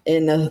genre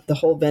in the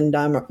whole Venn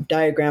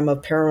diagram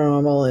of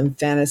paranormal and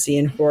fantasy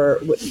and horror,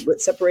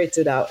 what separates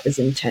it out is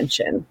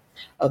intention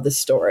of the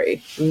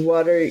story.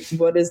 What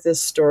is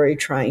this story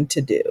trying to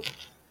do?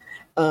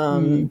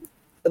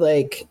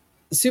 Like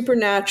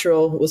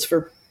Supernatural was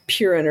for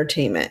pure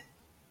entertainment.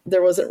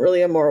 There wasn't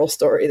really a moral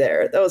story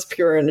there. That was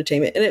pure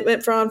entertainment. And it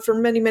went on for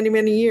many, many,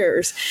 many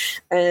years.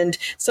 And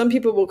some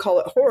people will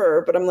call it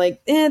horror, but I'm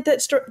like,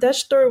 that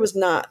story was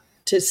not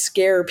to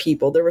scare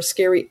people. There were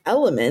scary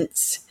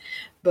elements,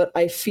 but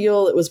I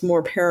feel it was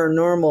more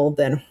paranormal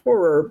than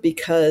horror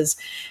because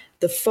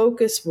the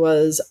focus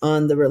was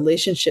on the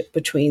relationship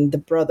between the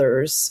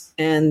brothers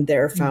and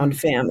their found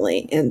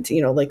family. And,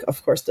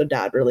 of course, the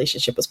dad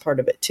relationship was part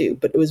of it too.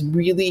 But it was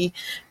really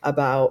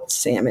about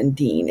Sam and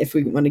Dean. If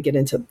we want to get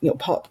into,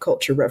 pop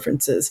culture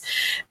references,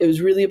 it was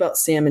really about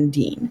Sam and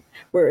Dean.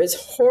 Whereas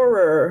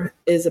horror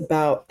is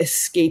about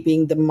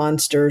escaping the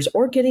monsters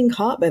or getting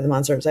caught by the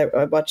monsters. I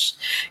watched,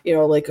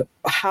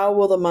 how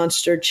will the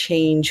monster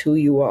change who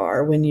you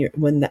are when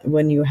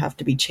you have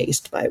to be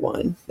chased by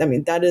one? I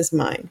mean, that is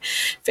mine.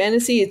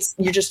 Fantasy,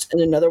 you're just in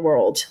another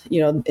world,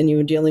 and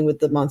you're dealing with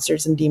the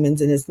monsters and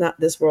demons, and it's not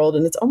this world.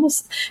 And it's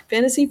almost,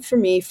 fantasy for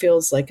me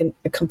feels like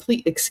a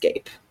complete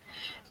escape,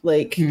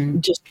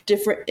 just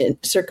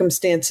different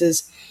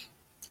circumstances,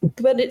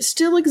 but it's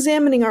still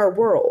examining our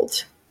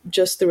world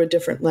just through a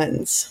different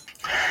lens.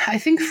 I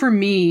think for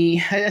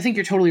me, I think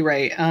you're totally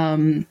right.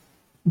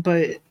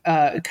 But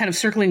kind of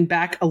circling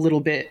back a little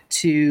bit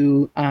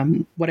to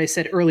what I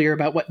said earlier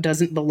about what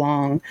doesn't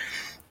belong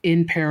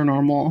in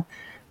paranormal,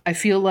 I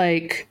feel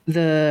like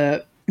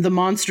the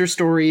monster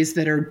stories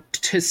that are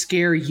to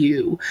scare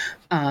you,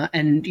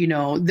 and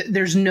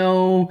there's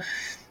no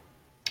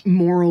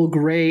moral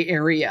gray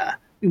area.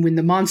 When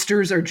the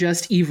monsters are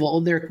just evil,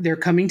 they're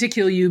coming to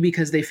kill you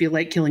because they feel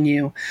like killing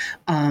you.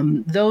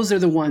 Those are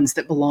the ones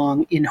that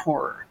belong in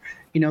horror.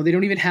 They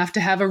don't even have to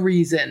have a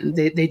reason.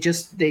 They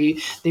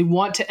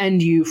want to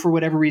end you for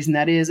whatever reason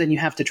that is, and you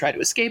have to try to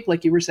escape,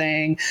 like you were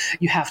saying.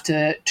 You have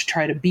to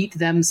try to beat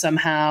them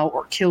somehow,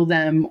 or kill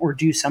them, or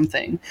do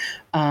something.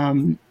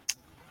 And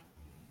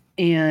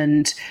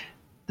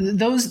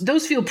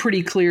those feel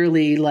pretty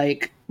clearly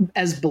like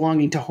as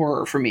belonging to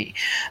horror for me.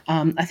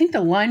 I think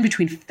the line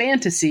between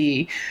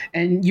fantasy,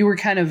 and you were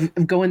kind of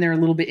going there a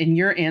little bit in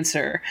your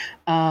answer,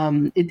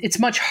 it's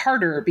much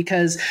harder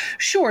because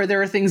sure,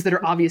 there are things that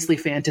are obviously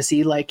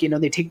fantasy, like,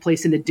 they take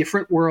place in a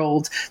different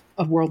world,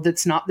 a world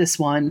that's not this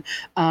one.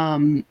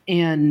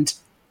 And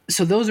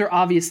so those are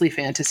obviously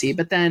fantasy,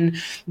 but then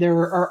there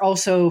are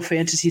also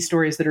fantasy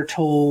stories that are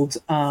told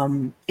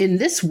in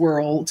this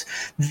world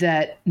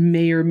that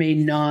may or may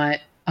not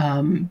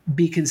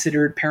be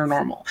considered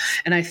paranormal.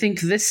 And I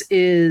think this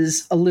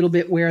is a little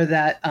bit where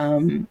that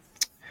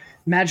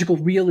magical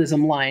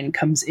realism line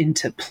comes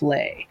into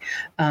play.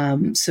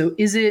 So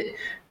is it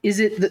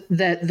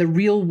that the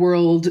real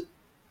world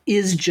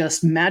is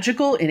just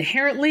magical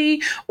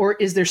inherently, or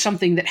is there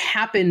something that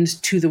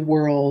happened to the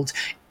world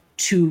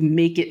to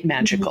make it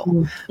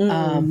magical?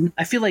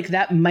 I feel like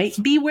that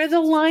might be where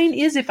the line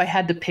is if I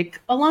had to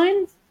pick a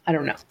line. I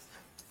don't know.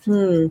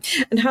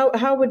 And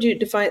how would you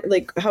define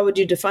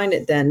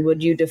it then?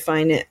 Would you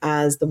define it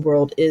as the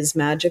world is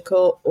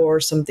magical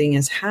or something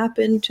has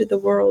happened to the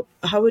world?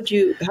 How would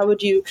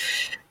you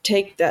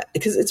take that?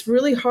 Because it's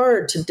really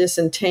hard to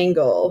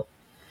disentangle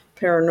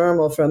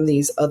paranormal from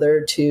these other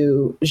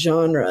two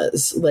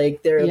genres.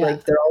 They're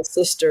all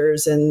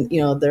sisters, and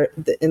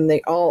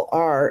they all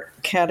are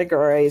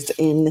categorized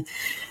in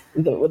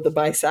the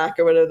BISAC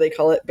or whatever they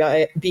call it,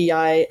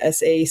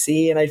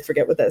 BISAC, and I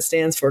forget what that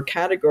stands for,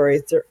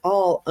 categories. They're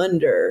all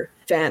under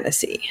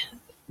fantasy,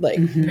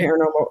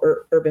 paranormal,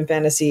 urban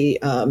fantasy,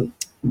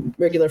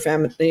 regular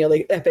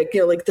family, epic,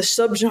 like the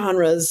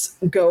subgenres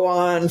go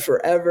on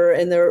forever,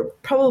 and they'll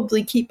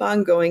probably keep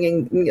on going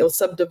and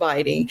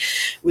subdividing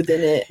within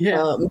it.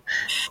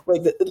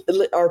 Like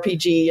the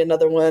RPG,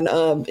 another one.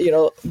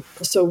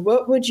 So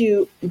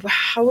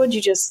how would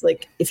you just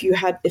if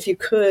you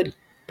could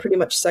pretty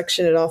much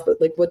section it off, but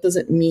what does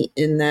it meet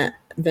in that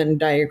Venn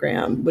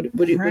diagram? What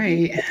do you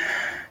think?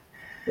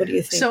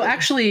 So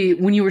actually,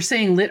 when you were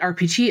saying lit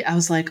RPG, I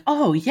was like,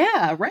 oh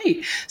yeah,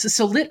 right.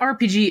 So lit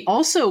RPG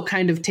also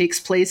kind of takes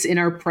place in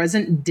our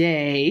present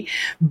day,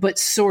 but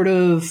sort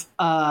of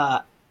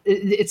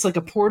it's like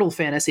a portal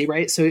fantasy,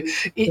 right? So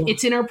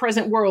it's in our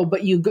present world,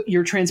 but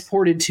you're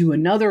transported to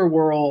another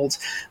world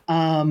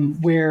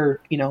where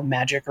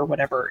magic or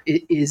whatever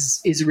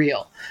is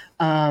real.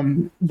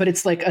 But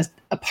it's like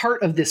a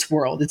part of this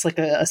world. It's like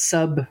a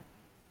sub,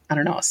 I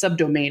don't know, a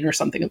subdomain or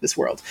something of this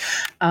world.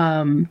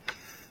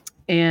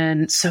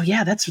 And so,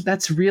 yeah,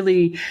 that's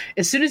really,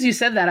 as soon as you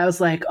said that, I was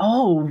like,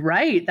 oh,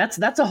 right.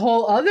 That's a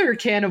whole other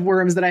can of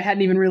worms that I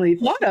hadn't even really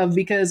thought of,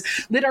 because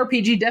lit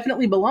RPG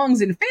definitely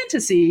belongs in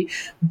fantasy,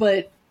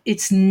 but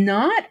it's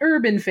not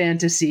urban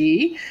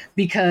fantasy,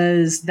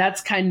 because that's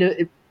kind of,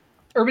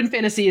 urban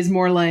fantasy is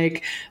more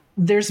like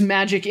there's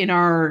magic in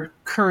our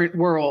current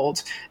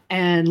world,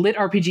 and lit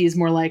RPG is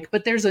more like,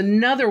 but there's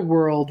another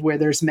world where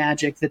there's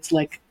magic that's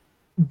like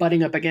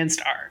butting up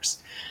against ours.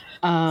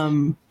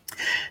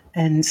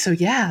 And so,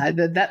 yeah,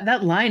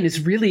 that line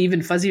is really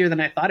even fuzzier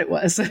than I thought it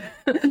was.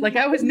 Like,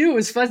 I always knew it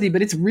was fuzzy,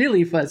 but it's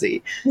really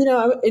fuzzy.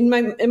 In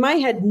my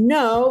head,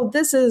 no,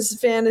 this is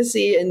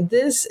fantasy and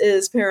this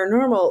is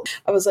paranormal.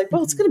 I was like,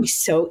 well, it's going to be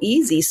so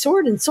easy.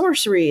 Sword and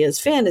sorcery is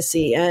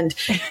fantasy, and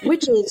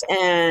witches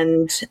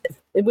and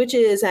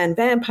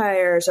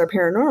vampires are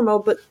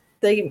paranormal, but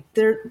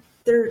they're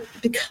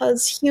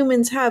because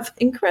humans have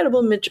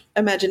incredible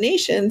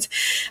imaginations.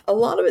 A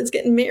lot of it's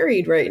getting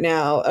married right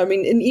now. I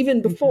mean, and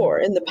even before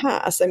in the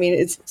past, I mean,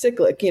 it's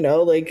cyclic,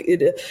 like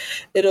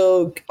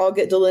it'll all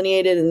get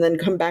delineated and then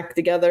come back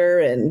together,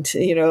 and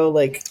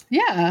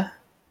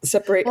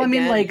separate. Well, again. I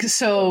mean, like,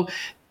 so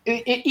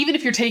even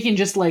if you're taking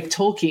just like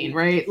Tolkien,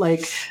 right?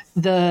 Like,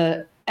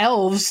 the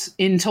elves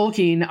in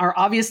Tolkien are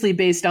obviously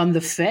based on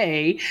the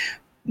Fae,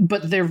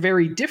 but they're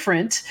very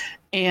different,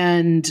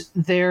 and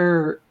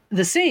they're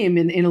the same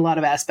in a lot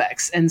of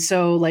aspects. And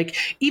so, like,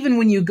 even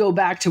when you go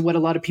back to what a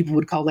lot of people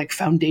would call like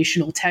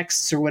foundational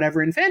texts or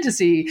whatever in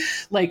fantasy,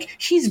 like,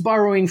 he's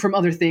borrowing from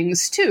other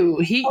things too.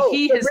 He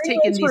has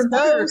taken these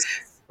other...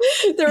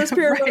 There was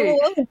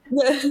paranormal.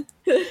 Right.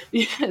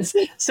 Yes.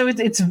 So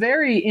it's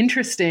very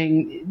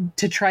interesting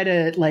to try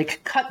to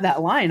like cut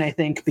that line, I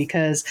think,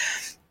 because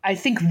I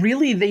think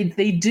really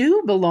they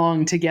do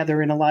belong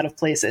together in a lot of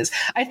places.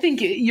 I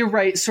think you're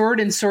right. Sword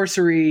and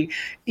sorcery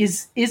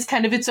is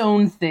kind of its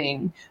own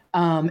thing.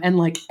 And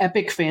like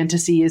epic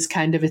fantasy is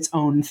kind of its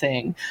own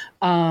thing.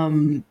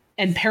 And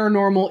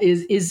paranormal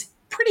is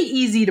pretty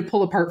easy to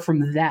pull apart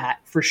from that,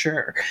 for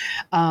sure.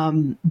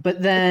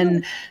 But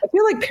then I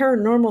feel like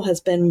paranormal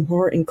has been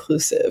more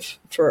inclusive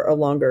for a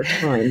longer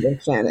time than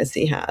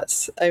fantasy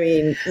has. I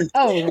mean,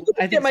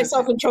 I get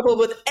myself in trouble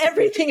with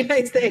everything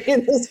I say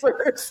in this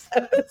first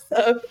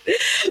episode.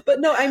 But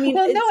no, I mean,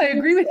 well, no, I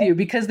agree with you,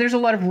 because there's a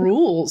lot of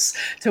rules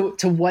to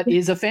what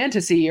is a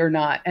fantasy or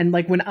not. And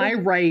like, when I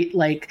write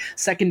like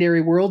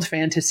secondary world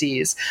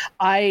fantasies,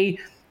 I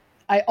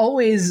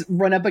always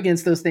run up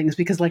against those things,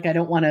 because like, I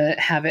don't want to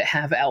have it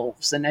have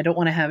elves, and I don't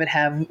want to have it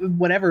have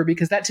whatever,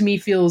 because that to me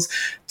feels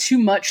too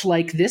much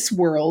like this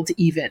world,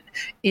 even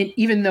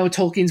though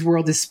Tolkien's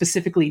world is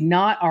specifically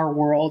not our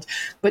world.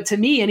 But to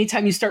me,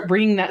 anytime you start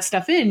bringing that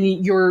stuff in,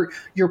 you're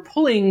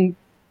pulling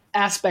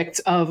aspects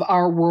of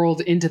our world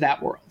into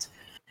that world.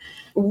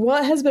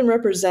 What has been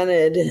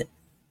represented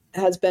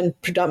has been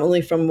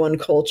predominantly from one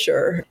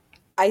culture.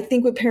 I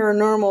think with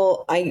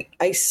paranormal,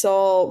 I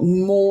saw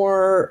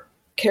more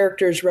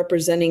characters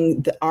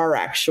representing our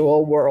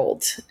actual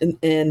world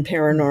in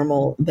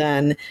paranormal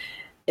than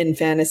in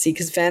fantasy,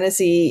 because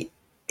fantasy,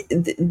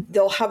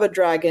 they'll have a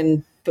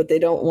dragon, but they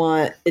don't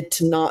want it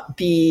to not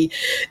be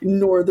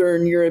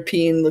Northern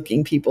European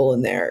looking people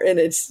in there. And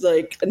it's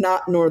like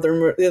not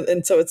Northern.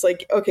 And so it's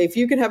like, okay, if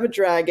you can have a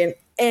dragon,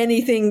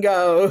 anything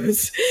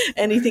goes,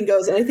 anything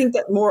goes. And I think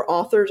that more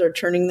authors are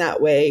turning that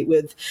way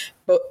with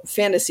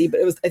fantasy, but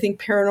I think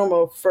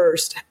paranormal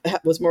first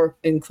was more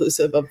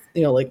inclusive of,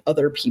 like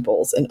other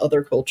peoples and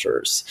other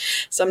cultures.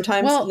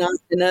 Sometimes not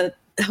in a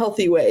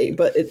healthy way,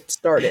 but it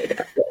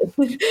started.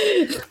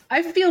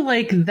 I feel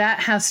like that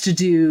has to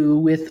do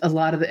with a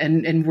lot of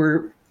and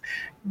we're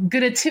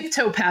going to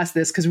tiptoe past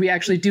this, because we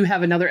actually do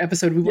have another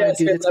episode we want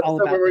to do that's all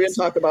about where we're going to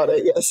talk about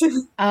it. Yes.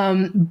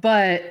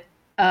 But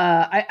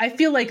I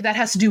feel like that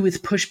has to do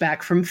with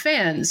pushback from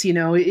fans.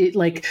 It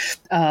like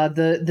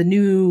the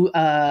new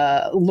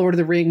Lord of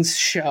the Rings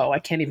show. I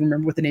can't even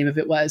remember what the name of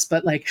it was,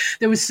 but like,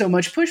 there was so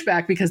much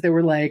pushback because there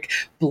were like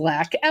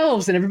black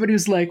elves, and everybody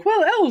was like,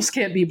 "Well, elves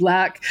can't be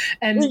black."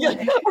 And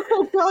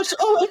oh gosh,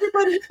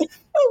 everybody.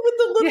 With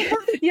the little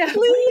what are you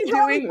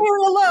doing? Her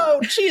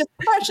alone. She is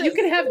precious. You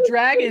can have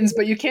dragons,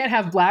 but you can't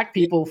have black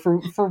people for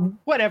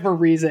whatever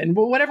reason,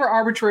 whatever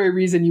arbitrary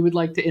reason you would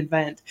like to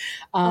invent.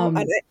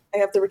 I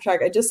have to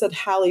retract. I just said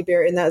Halle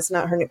Berry, and that's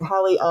not her name.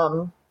 Halle.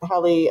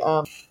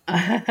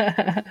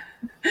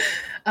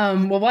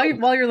 Well,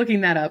 while you're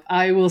looking that up,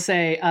 I will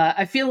say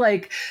I feel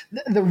like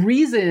the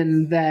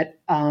reason that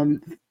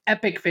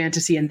epic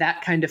fantasy and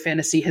that kind of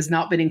fantasy has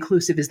not been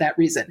inclusive is that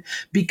reason,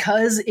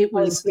 because it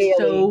was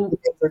so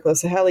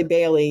Halle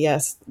Bailey,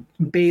 yes,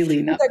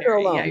 Bailey, not that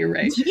girl Barry. alone. Yeah, you're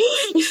right.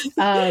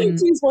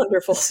 She's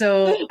wonderful.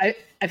 So I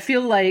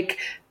feel like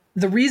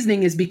the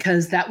reasoning is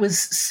because that was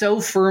so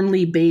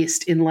firmly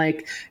based in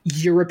like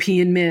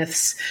European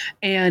myths.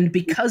 And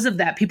because of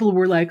that, people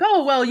were like,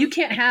 oh, well, you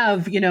can't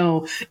have,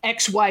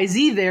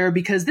 XYZ there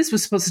because this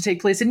was supposed to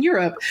take place in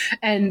Europe.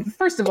 And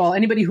first of all,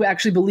 anybody who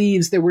actually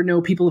believes there were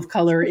no people of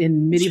color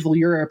in medieval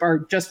Europe are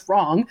just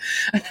wrong.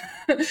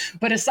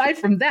 But aside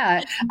from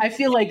that, I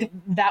feel like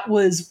that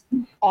was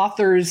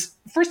authors,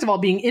 first of all,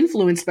 being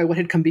influenced by what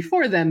had come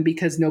before them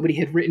because nobody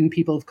had written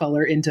people of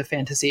color into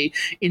fantasy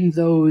in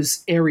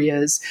those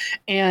areas.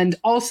 And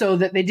also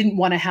that they didn't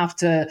want to have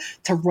to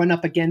run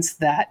up against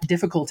that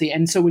difficulty.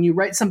 And so when you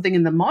write something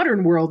in the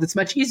modern world, it's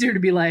much easier to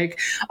be like,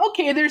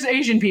 okay, there's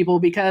Asian people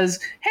because,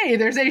 hey,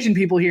 there's Asian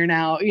people here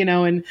now,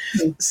 and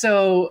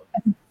so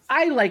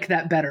I like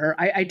that better.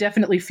 I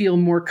definitely feel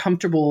more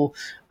comfortable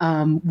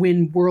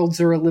when worlds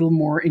are a little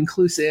more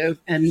inclusive.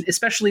 And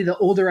especially the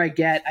older I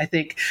get, I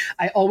think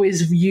I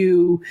always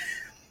view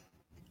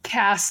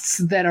casts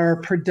that are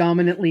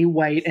predominantly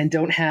white and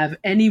don't have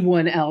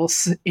anyone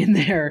else in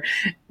there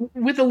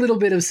with a little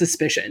bit of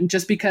suspicion,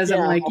 just because I'm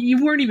like,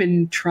 you weren't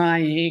even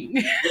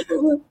trying.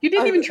 You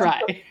didn't even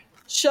try.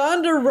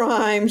 Shonda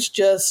Rhimes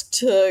just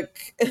took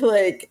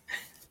like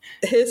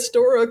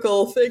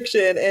historical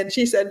fiction and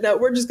she said, no,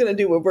 we're just going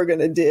to do what we're going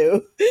to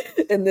do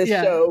in this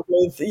show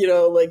with,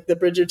 like the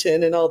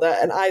Bridgerton and all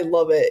that. And I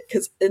love it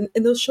because and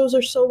those shows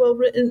are so well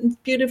written,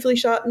 beautifully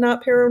shot,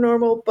 not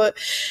paranormal, but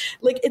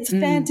like it's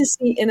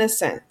fantasy in a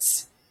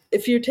sense.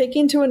 If you're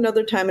taking to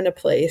another time and a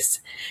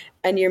place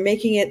and you're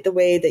making it the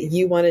way that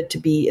you want it to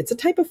be, it's a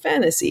type of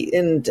fantasy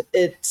and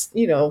it's,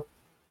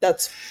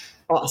 that's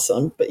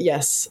awesome. But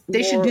yes,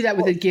 they should do that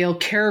with the Gail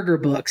Carriger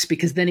books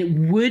because then it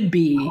would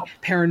be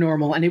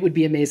paranormal and it would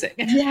be amazing.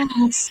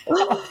 Yes.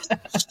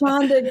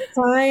 Shonda,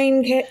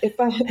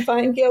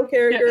 find Gail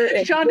Carriger.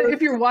 Yeah. Shonda,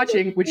 if you're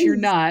watching, which you're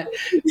not,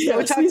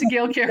 go talk to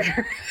Gail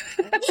Carriger.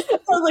 I'm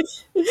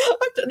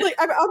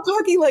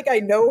talking like I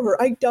know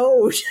her. I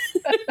don't.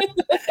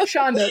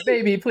 Shonda,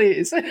 baby,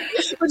 please.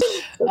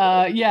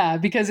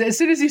 Because as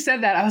soon as you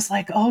said that, I was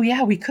like, oh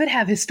yeah, we could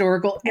have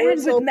historical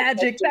and with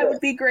magic. That would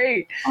be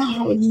great.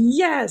 Oh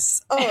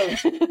yes. Oh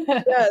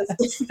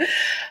yes.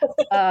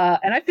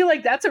 And I feel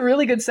like that's a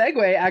really good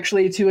segue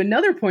actually to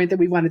another point that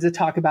we wanted to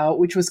talk about,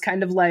 which was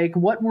kind of like,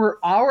 what were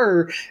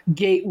our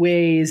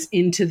gateways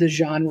into the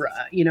genre?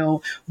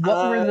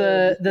 What were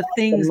the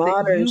things the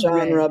modern that you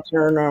genre read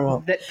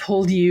paranormal that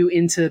pulled you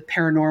into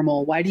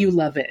paranormal? Why do you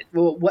love it?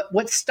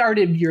 What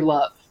started your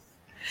love?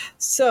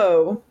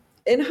 So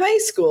in high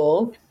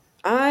school,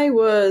 I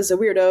was a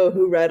weirdo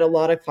who read a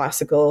lot of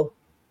classical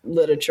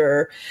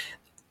literature,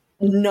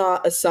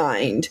 not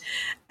assigned.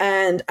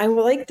 And I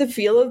like the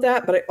feel of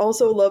that, but I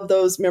also love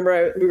those.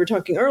 Remember, we were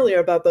talking earlier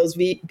about those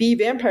B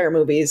vampire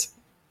movies.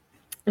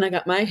 And I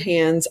got my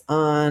hands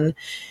on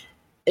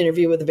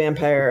Interview with the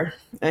Vampire.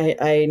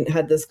 I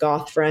had this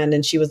goth friend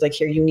and she was like,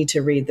 here, you need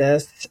to read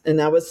this.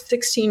 And I was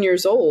 16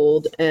 years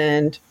old.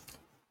 And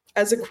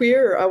as a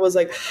queer, I was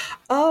like,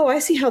 oh, I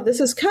see how this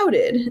is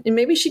coded. And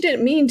maybe she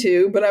didn't mean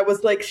to, but I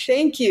was like,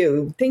 thank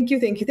you.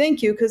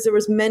 Because there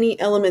was many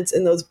elements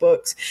in those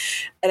books.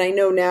 And I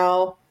know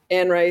now,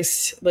 Anne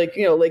Rice,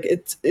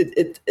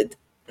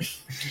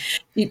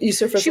 you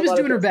surface. She was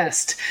doing her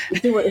best.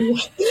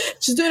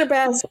 She's doing her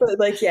best, but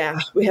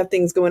we have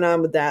things going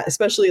on with that,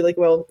 especially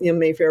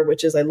Mayfair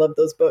Witches. I love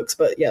those books,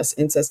 but yes,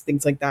 incest,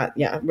 things like that.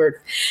 Yeah,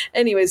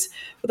 anyways,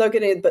 without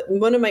getting it, but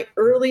one of my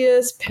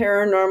earliest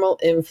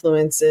paranormal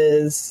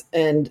influences,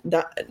 and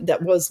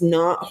that was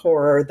not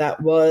horror,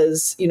 that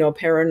was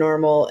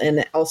paranormal, and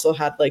it also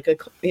had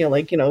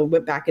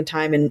went back in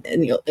time and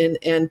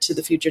to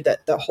the future.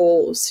 That the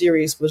whole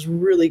series was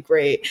really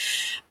great.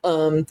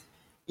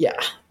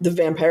 The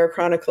Vampire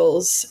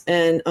Chronicles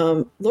and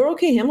Laurel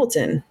K.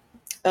 Hamilton.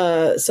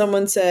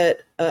 Someone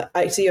said,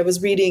 I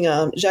was reading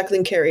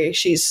Jacqueline Carey.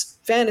 She's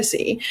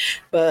fantasy,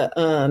 but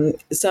my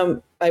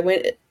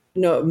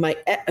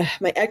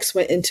ex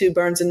went into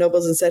Barnes and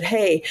Nobles and said,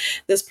 hey,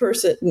 this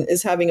person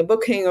is having a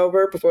book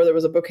hangover before there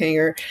was a book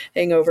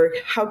hangover.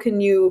 How can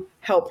you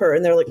help her?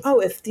 And they're like, oh,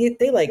 if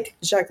they like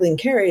Jacqueline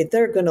Carey,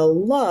 they're going to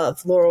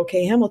love Laurel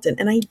K. Hamilton.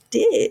 And I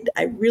did.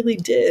 I really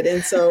did.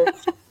 And so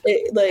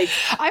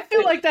I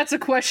feel like that's a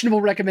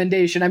questionable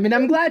recommendation. I mean,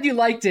 I'm glad you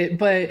liked it,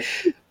 but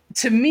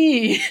to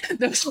me,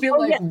 those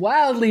feel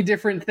wildly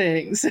different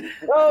things.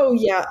 Oh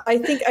yeah. I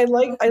think I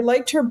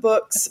liked her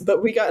books,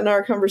 but we got in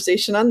our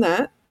conversation on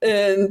that.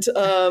 And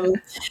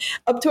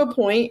up to a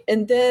point,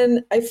 and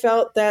then I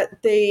felt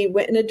that they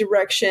went in a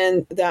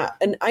direction that,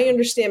 and I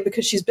understand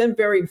because she's been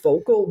very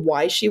vocal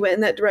why she went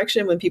in that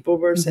direction. When people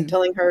were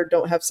telling her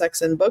don't have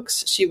sex in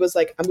books, she was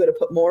like, I'm going to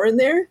put more in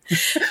there.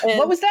 And,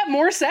 what was that?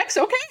 More sex?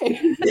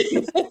 Okay.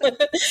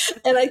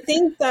 And I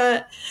think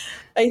that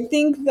I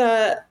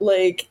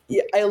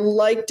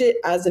liked it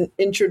as an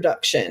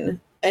introduction,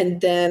 and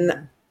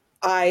then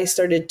I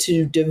started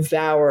to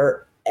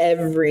devour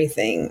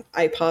everything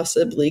I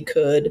possibly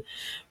could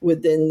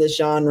within the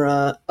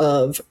genre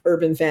of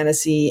urban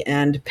fantasy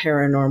and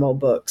paranormal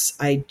books.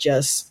 I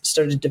just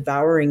started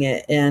devouring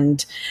it,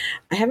 and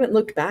I haven't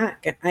looked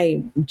back.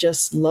 I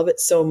just love it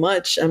so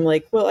much. I'm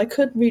like, well, I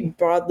could read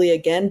broadly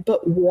again,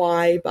 but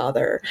why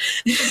bother?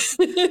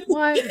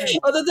 Why?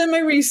 Other than my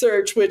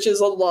research, which is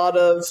a lot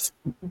of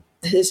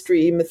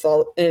history,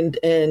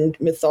 and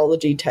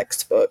mythology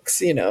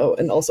textbooks, you know,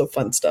 and also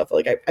fun stuff.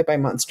 Like I buy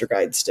Monster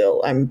Guides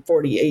still. I'm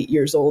 48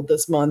 years old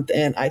this month,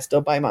 and I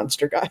still buy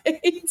Monster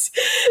Guides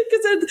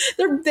because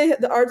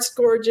the art's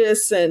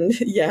gorgeous, and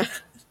yeah,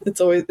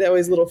 they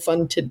always little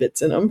fun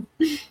tidbits in them.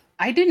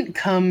 I didn't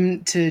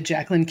come to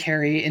Jacqueline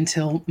Carey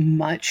until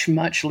much,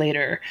 much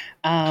later.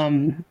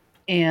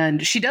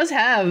 And she does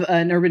have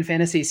an urban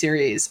fantasy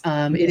series.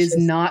 It is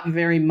not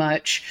very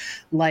much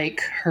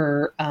like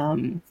her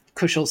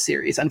Kushel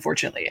series,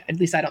 unfortunately. At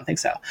least I don't think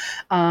so.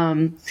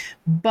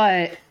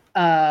 But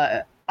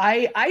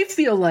I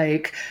feel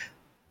like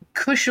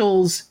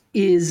Kushel's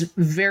is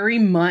very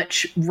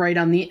much right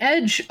on the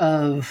edge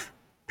of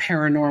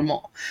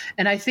paranormal.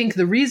 And I think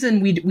the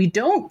reason we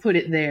don't put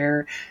it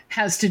there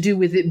has to do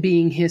with it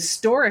being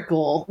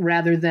historical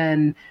rather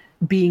than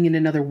being in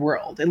another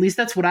world. At least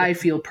that's what I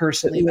feel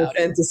personally about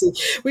fantasy.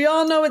 It. We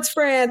all know it's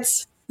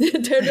France.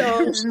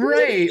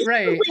 Right.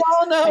 We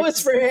all know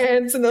it's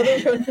France. Another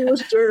country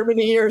was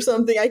Germany or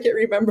something. I can't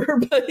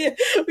remember, but yeah,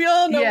 we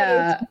all know.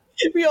 Yeah.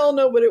 We all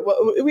know what it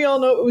was. We all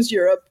know it was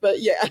Europe,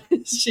 but yeah,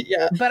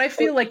 yeah. But I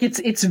feel like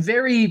it's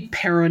very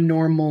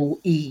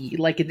paranormal-y.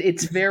 Like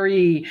it's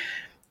very,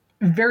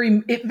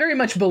 it very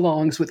much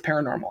belongs with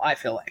paranormal. I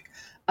feel like.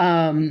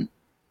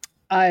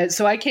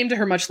 So I came to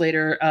her much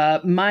later.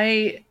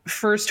 My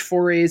first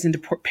forays into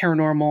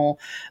paranormal,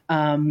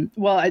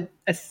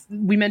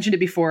 we mentioned it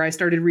before. I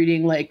started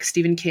reading like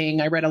Stephen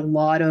King. I read a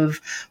lot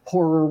of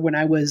horror when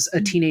I was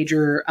a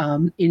teenager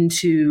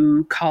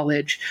into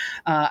college.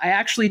 I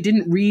actually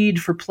didn't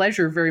read for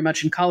pleasure very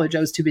much in college.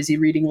 I was too busy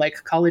reading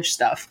like college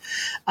stuff.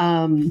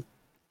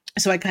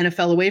 So I kind of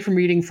fell away from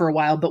reading for a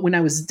while. But when I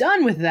was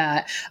done with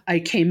that, I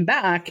came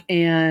back,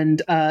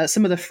 and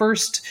some of the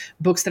first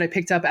books that I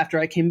picked up after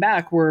I came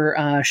back were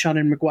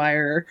Shannon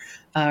McGuire.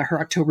 Her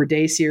October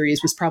Day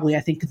series was probably, I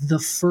think, the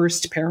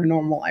first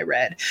paranormal I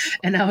read.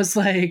 And I was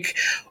like,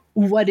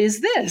 what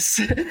is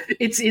this?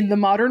 It's in the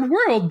modern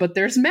world, but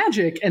there's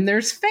magic and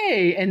there's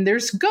fae and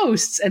there's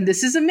ghosts, and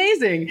this is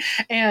amazing.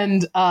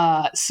 And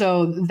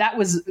so that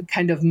was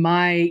kind of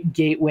my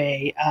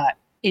gateway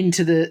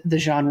into the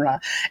genre.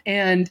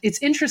 And it's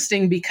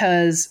interesting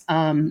because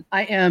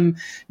I am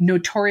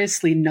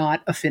notoriously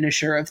not a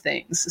finisher of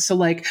things. So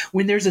like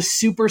when there's a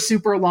super,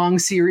 super long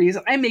series,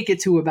 I make it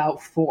to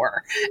about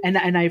 4 and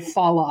I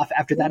fall off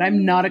after that.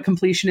 I'm not a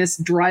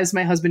completionist, drives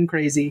my husband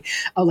crazy.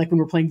 Like when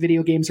we're playing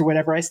video games or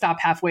whatever, I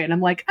stop halfway and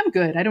I'm like, I'm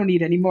good. I don't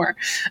need any more.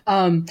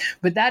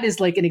 But that is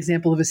like an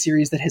example of a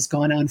series that has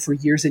gone on for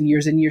years and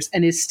years and years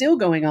and is still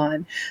going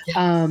on.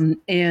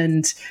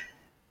 Yes.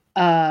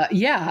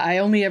 I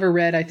only ever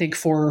read, I think,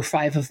 4 or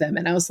 5 of them.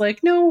 And I was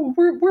like, no,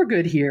 we're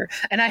good here.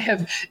 And I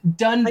have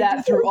done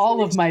that through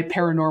all of my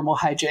paranormal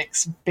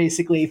hijinks,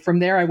 basically. From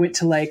there, I went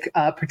to like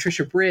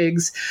Patricia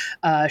Briggs.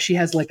 She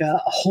has like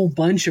a whole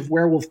bunch of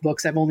werewolf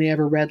books. I've only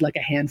ever read like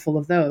a handful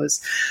of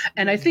those.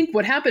 And I think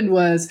what happened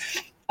was,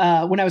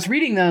 when I was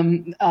reading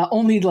them,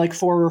 only like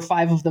 4 or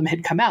 5 of them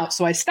had come out.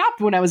 So I stopped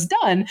when I was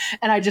done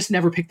and I just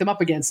never picked them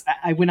up again.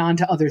 I went on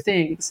to other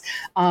things.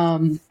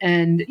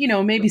 And, you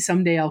know, maybe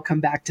someday I'll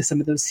come back to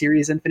some of those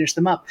series and finish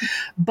them up.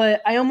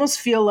 But I almost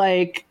feel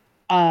like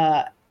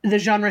the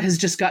genre has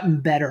just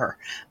gotten better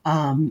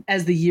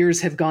as the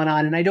years have gone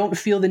on. And I don't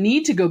feel the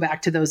need to go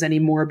back to those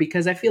anymore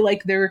because I feel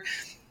like they're,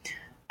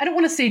 I don't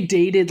want to say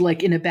dated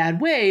like in a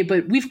bad way,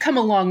 but we've come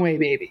a long way,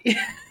 baby.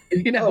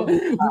 You know,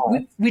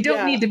 we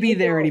don't need to be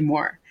there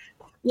anymore.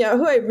 Yeah,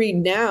 who I read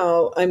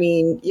now, I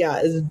mean,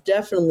 is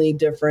definitely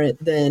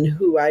different than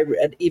who I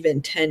read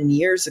even 10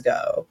 years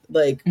ago.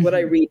 Like what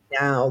I read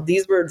now,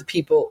 these were the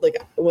people, like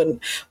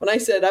when I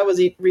said I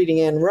was reading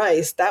Anne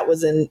Rice, that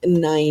was in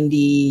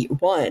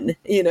 91,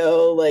 you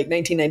know, like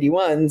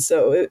 1991.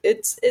 So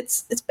it's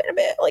been a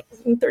bit like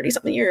 30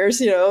 something years,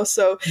 you know,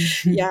 so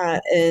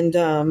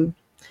and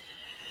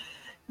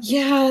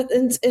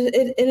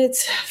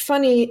it's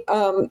funny.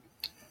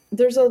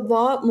 There's a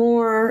lot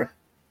more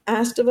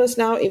asked of us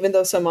now, even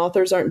though some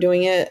authors aren't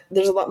doing it.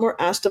 There's a lot more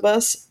asked of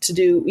us to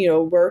do, you know,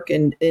 work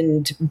and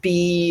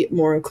be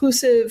more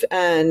inclusive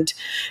and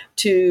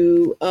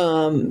to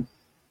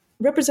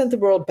represent the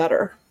world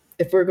better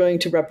if we're going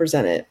to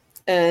represent it.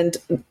 And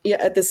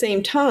at the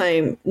same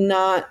time,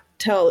 not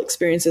tell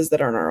experiences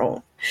that aren't our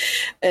own.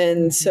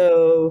 And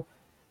so,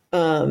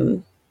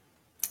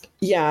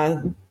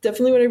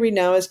 definitely what I read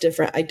now is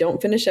different. I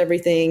don't finish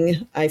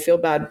everything. I feel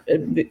bad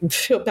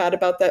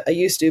about that. I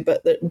used to,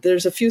 but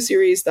there's a few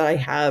series that I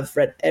have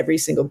read every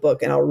single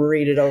book and I'll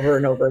read it over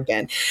and over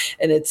again.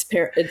 And it's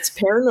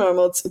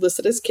paranormal. It's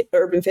listed as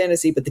urban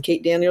fantasy, but the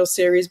Kate Daniels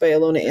series by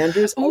Ilona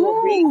Andrews, I will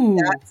read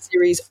that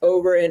series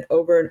over and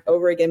over and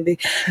over again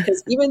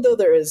because even though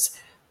there is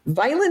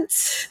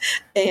violence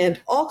and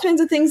all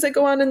kinds of things that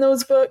go on in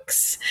those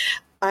books.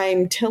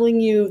 I'm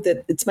telling you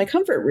that it's my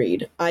comfort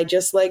read. I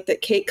just like that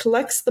Kate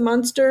collects the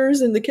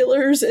monsters and the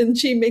killers and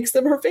she makes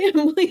them her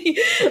family.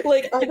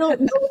 Like, I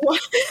don't know why,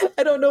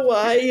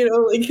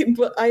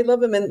 but I love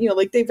them. And,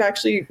 like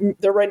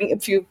they're writing a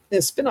few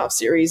spin-off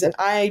series. And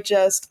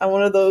I'm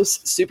one of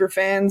those super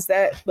fans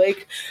that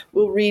like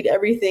will read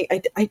everything.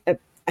 I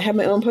have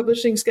my own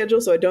publishing schedule,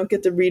 so I don't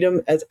get to read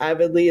them as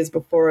avidly as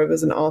before I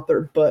was an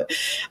author, but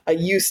I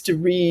used to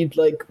read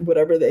like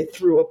whatever they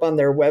threw up on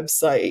their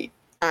website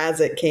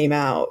as it came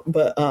out.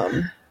 But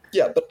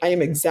but I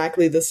am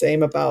exactly the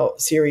same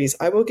about series.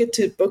 I will get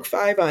to book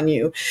 5 on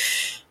you,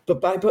 but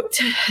by book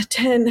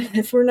 10,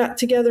 if we're not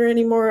together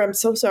anymore, I'm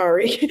so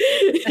sorry.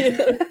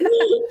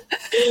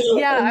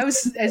 Yeah,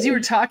 as you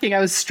were talking, I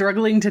was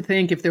struggling to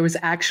think if there was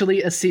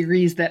actually a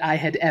series that I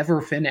had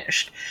ever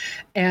finished.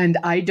 And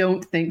I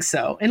don't think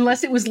so,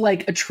 unless it was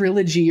like a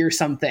trilogy or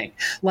something.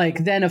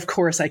 Like, then of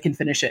course I can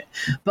finish it.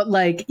 But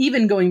like,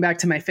 even going back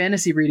to my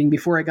fantasy reading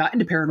before I got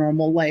into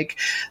paranormal, like,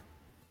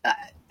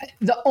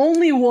 the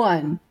only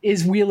one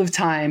is Wheel of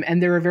Time,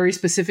 and there are very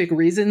specific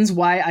reasons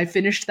why I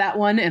finished that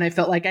one, and I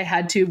felt like I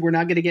had to. We're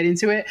not going to get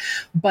into it,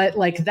 but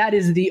like, that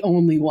is the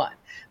only one.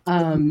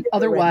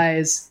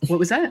 Otherwise, what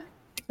was that?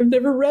 I've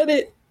never read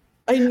it.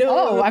 I know.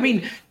 Oh, I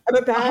mean,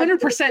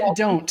 100%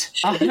 don't.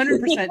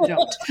 100%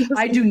 don't.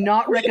 I do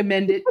not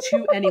recommend it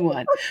to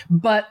anyone,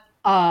 but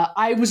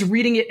I was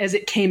reading it as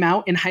it came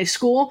out in high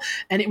school,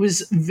 and it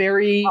was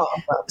very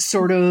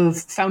sort of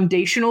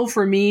foundational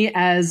for me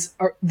as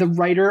the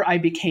writer I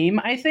became,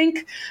 I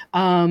think.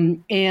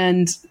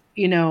 And,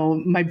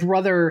 my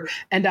brother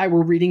and I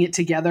were reading it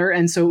together,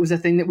 and so it was a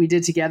thing that we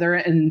did together,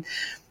 and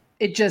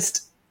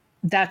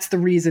that's the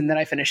reason that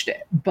I finished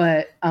it.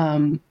 But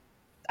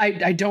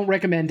I don't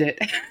recommend it.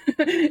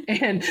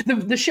 And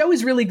the show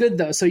is really good,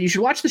 though. So you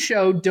should watch the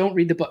show. Don't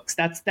read the books.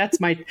 That's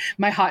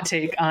my hot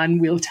take on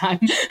Wheel of Time.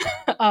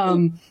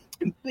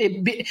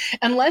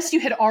 Unless you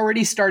had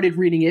already started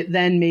reading it,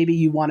 then maybe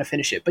you want to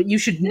finish it. But you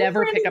should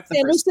never pick up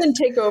the first. Did Sanderson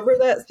take over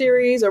that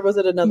series, or was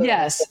it another?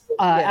 Yes.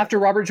 After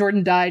Robert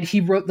Jordan died, he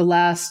wrote the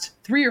last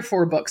 3 or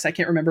 4 books. I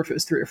can't remember if it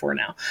was 3 or 4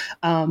 now.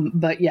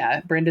 But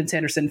yeah, Brandon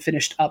Sanderson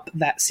finished up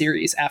that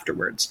series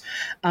afterwards.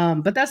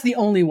 But that's the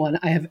only one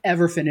I have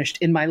ever finished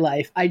in my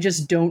life. I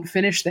just don't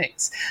finish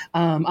things.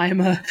 I am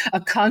a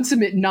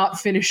consummate not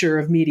finisher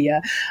of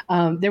media.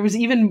 There was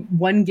even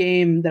one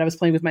game that I was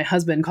playing with my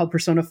husband called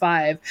Persona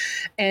 5.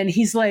 And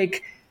he's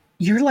like,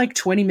 "You're like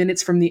 20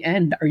 minutes from the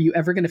end. Are you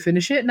ever going to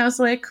finish it?" And I was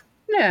like,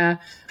 "Nah,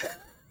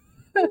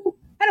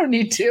 I don't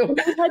need to."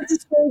 The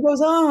story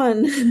goes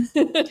on.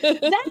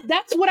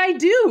 That's what I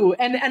do.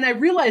 And I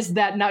realized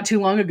that not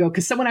too long ago,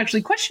 because someone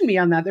actually questioned me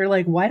on that. They're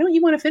like, "Why don't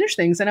you want to finish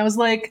things?" And I was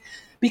like,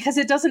 because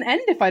it doesn't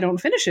end if I don't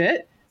finish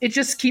it. It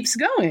just keps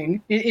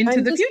going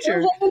into the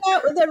future. Hanging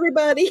out with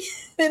everybody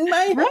in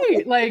my house.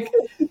 Right. Like,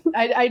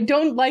 I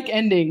don't like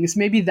endings.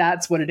 Maybe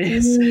that's what it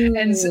is.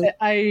 And so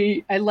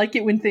I like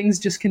it when things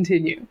just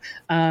continue.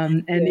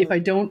 If I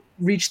don't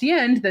reach the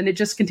end, then it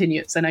just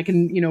continues. And I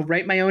can,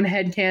 write my own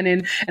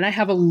headcanon. And I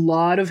have a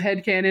lot of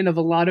headcanon of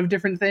a lot of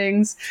different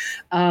things.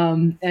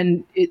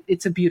 And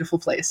it's a beautiful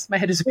place. My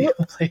head is a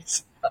beautiful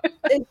place.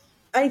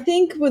 I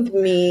think with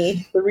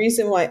me, the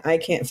reason why I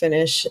can't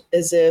finish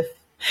is if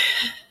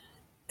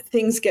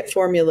things get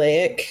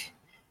formulaic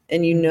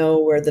and you know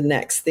where the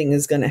next thing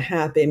is going to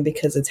happen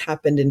because it's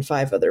happened in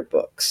 5 other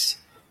books.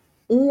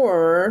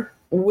 Or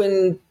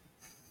when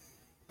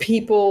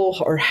people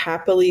are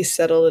happily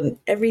settled and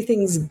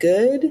everything's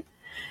good.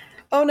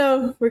 Oh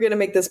no, we're going to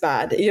make this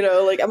bad.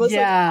 I'm like,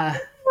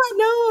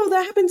 no,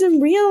 that happens in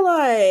real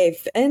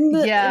life.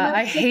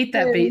 I hate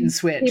that bait and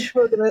switch.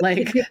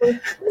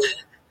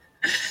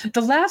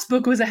 The last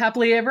book was a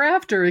happily ever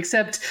after,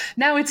 except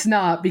now it's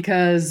not,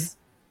 because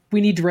we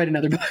need to write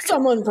another book.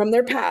 Someone from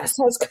their past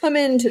has come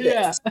into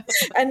this,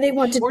 and they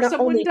want to or not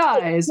someone only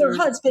dies, take her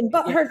husband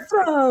but her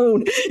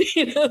throne.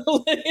 It's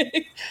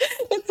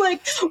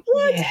like,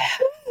 what? Yeah.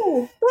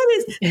 No, that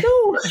is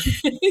no.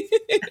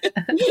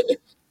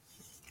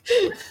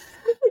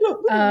 I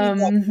don't really need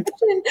that in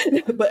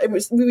fiction. But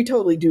we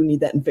totally do need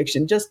that in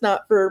fiction, just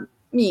not for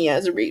me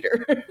as a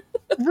reader.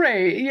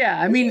 Right.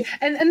 Yeah. I mean,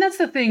 and that's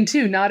the thing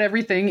too. Not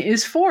everything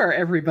is for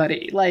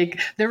everybody. Like,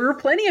 there are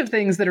plenty of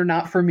things that are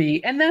not for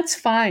me, and that's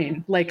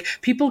fine. Like,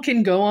 people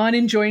can go on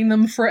enjoying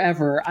them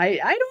forever. I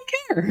don't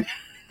care.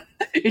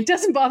 It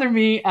doesn't bother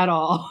me at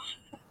all.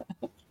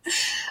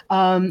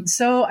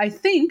 So I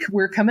think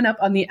we're coming up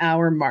on the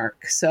hour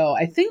mark. So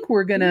I think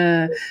we're going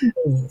to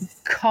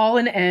call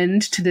an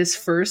end to this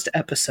first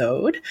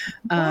episode.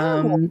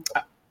 Wow.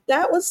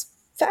 That was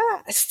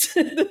fast.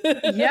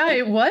 Yeah,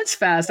 it was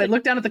fast. I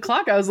looked down at the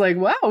clock. I was like,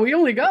 wow, we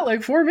only got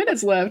like 4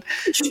 minutes left.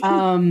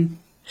 My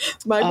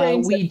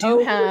brain said, we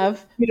don't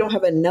have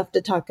enough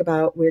to talk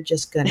about. We're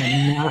just going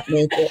to not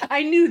make it.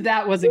 I knew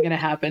that wasn't going to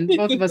happen.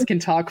 Both of us can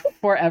talk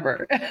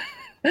forever.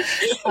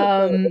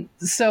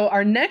 So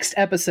our next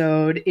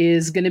episode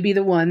is going to be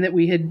the one that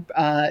we had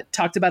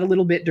talked about a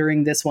little bit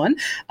during this one.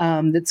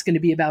 That's going to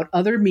be about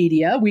other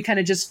media. We kind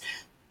of just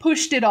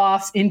pushed it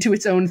off into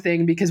its own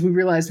thing because we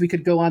realized we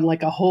could go on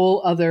like a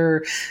whole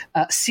other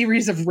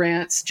series of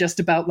rants just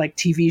about like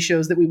TV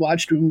shows that we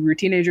watched when we were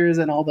teenagers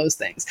and all those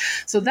things.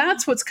 So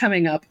that's what's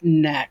coming up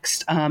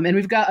next. And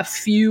we've got a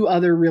few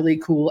other really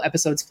cool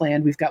episodes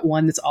planned. We've got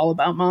one that's all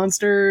about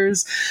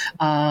monsters.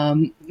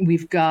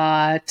 We've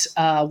got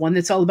one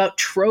that's all about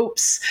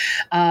tropes.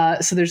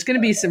 So there's going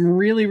to be some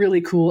really,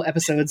 really cool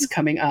episodes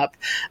coming up.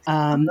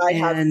 I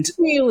have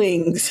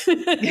feelings.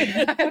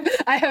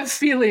 I have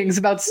feelings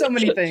about so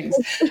many things.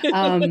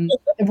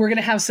 We're going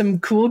to have some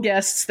cool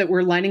guests that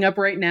we're lining up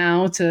right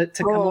now to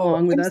come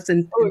along with us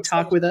and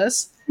talk with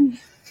us.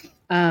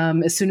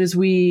 As soon as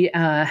we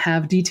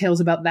have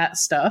details about that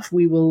stuff,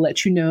 we will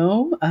let you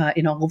know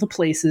in all the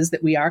places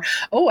that we are.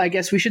 Oh, I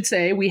guess we should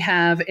say we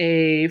have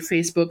a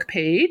Facebook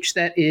page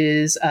that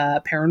is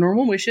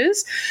Paranormal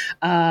Wishes.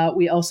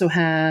 We also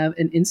have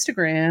an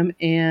Instagram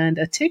and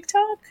a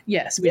TikTok.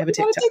 Yes, we have a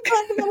TikTok.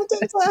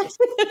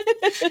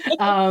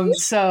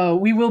 So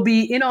we will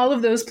be in all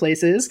of those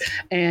places,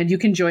 and you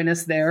can join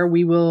us there.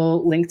 We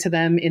will link to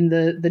them in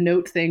the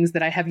note things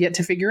that I have yet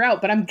to figure out,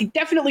 but I'm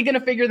definitely going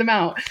to figure them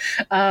out.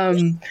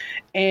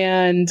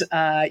 And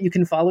you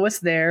can follow us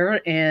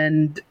there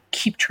and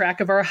keep track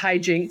of our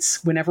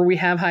hijinks whenever we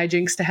have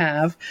hijinks to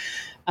have.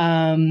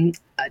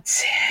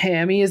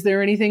 Tammy, is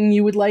there anything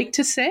you would like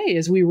to say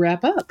as we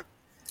wrap up?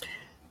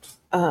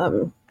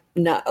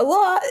 Not a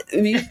lot.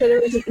 We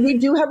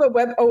do have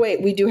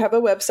we do have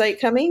a website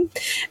coming.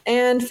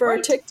 And for our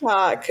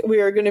TikTok, we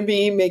are going to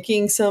be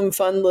making some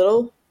fun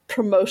little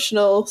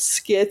promotional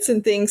skits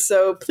and things,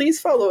 so please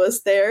follow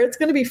us there. It's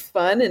going to be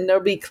fun, and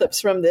there'll be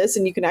clips from this,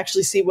 and you can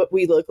actually see what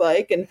we look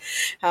like and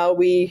how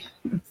we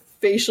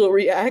facial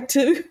react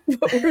to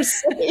what we're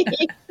saying.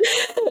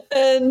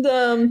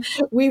 And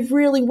we've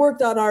really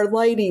worked on our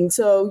lighting,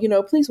 so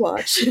please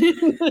watch.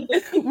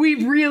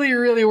 We've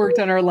really worked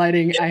on our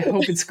lighting. I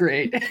hope it's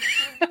great.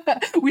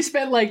 We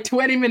spent like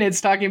 20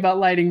 minutes talking about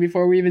lighting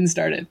before we even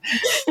started.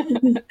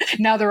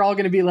 Now they're all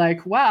going to be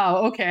like, wow,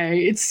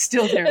 okay, it's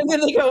still terrible. And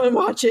then they go and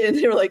watch it and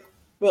they're like,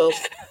 well,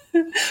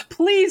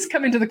 please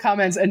come into the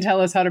comments and tell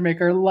us how to make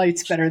our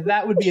lights better.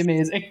 That would be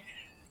amazing.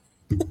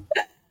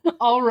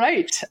 All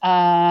right.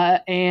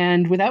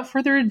 And without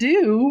further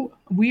ado,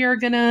 we are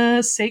going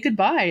to say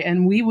goodbye,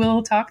 and we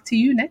will talk to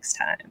you next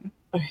time.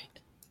 All right.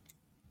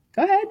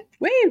 Go ahead.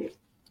 Wave.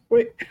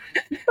 Wait.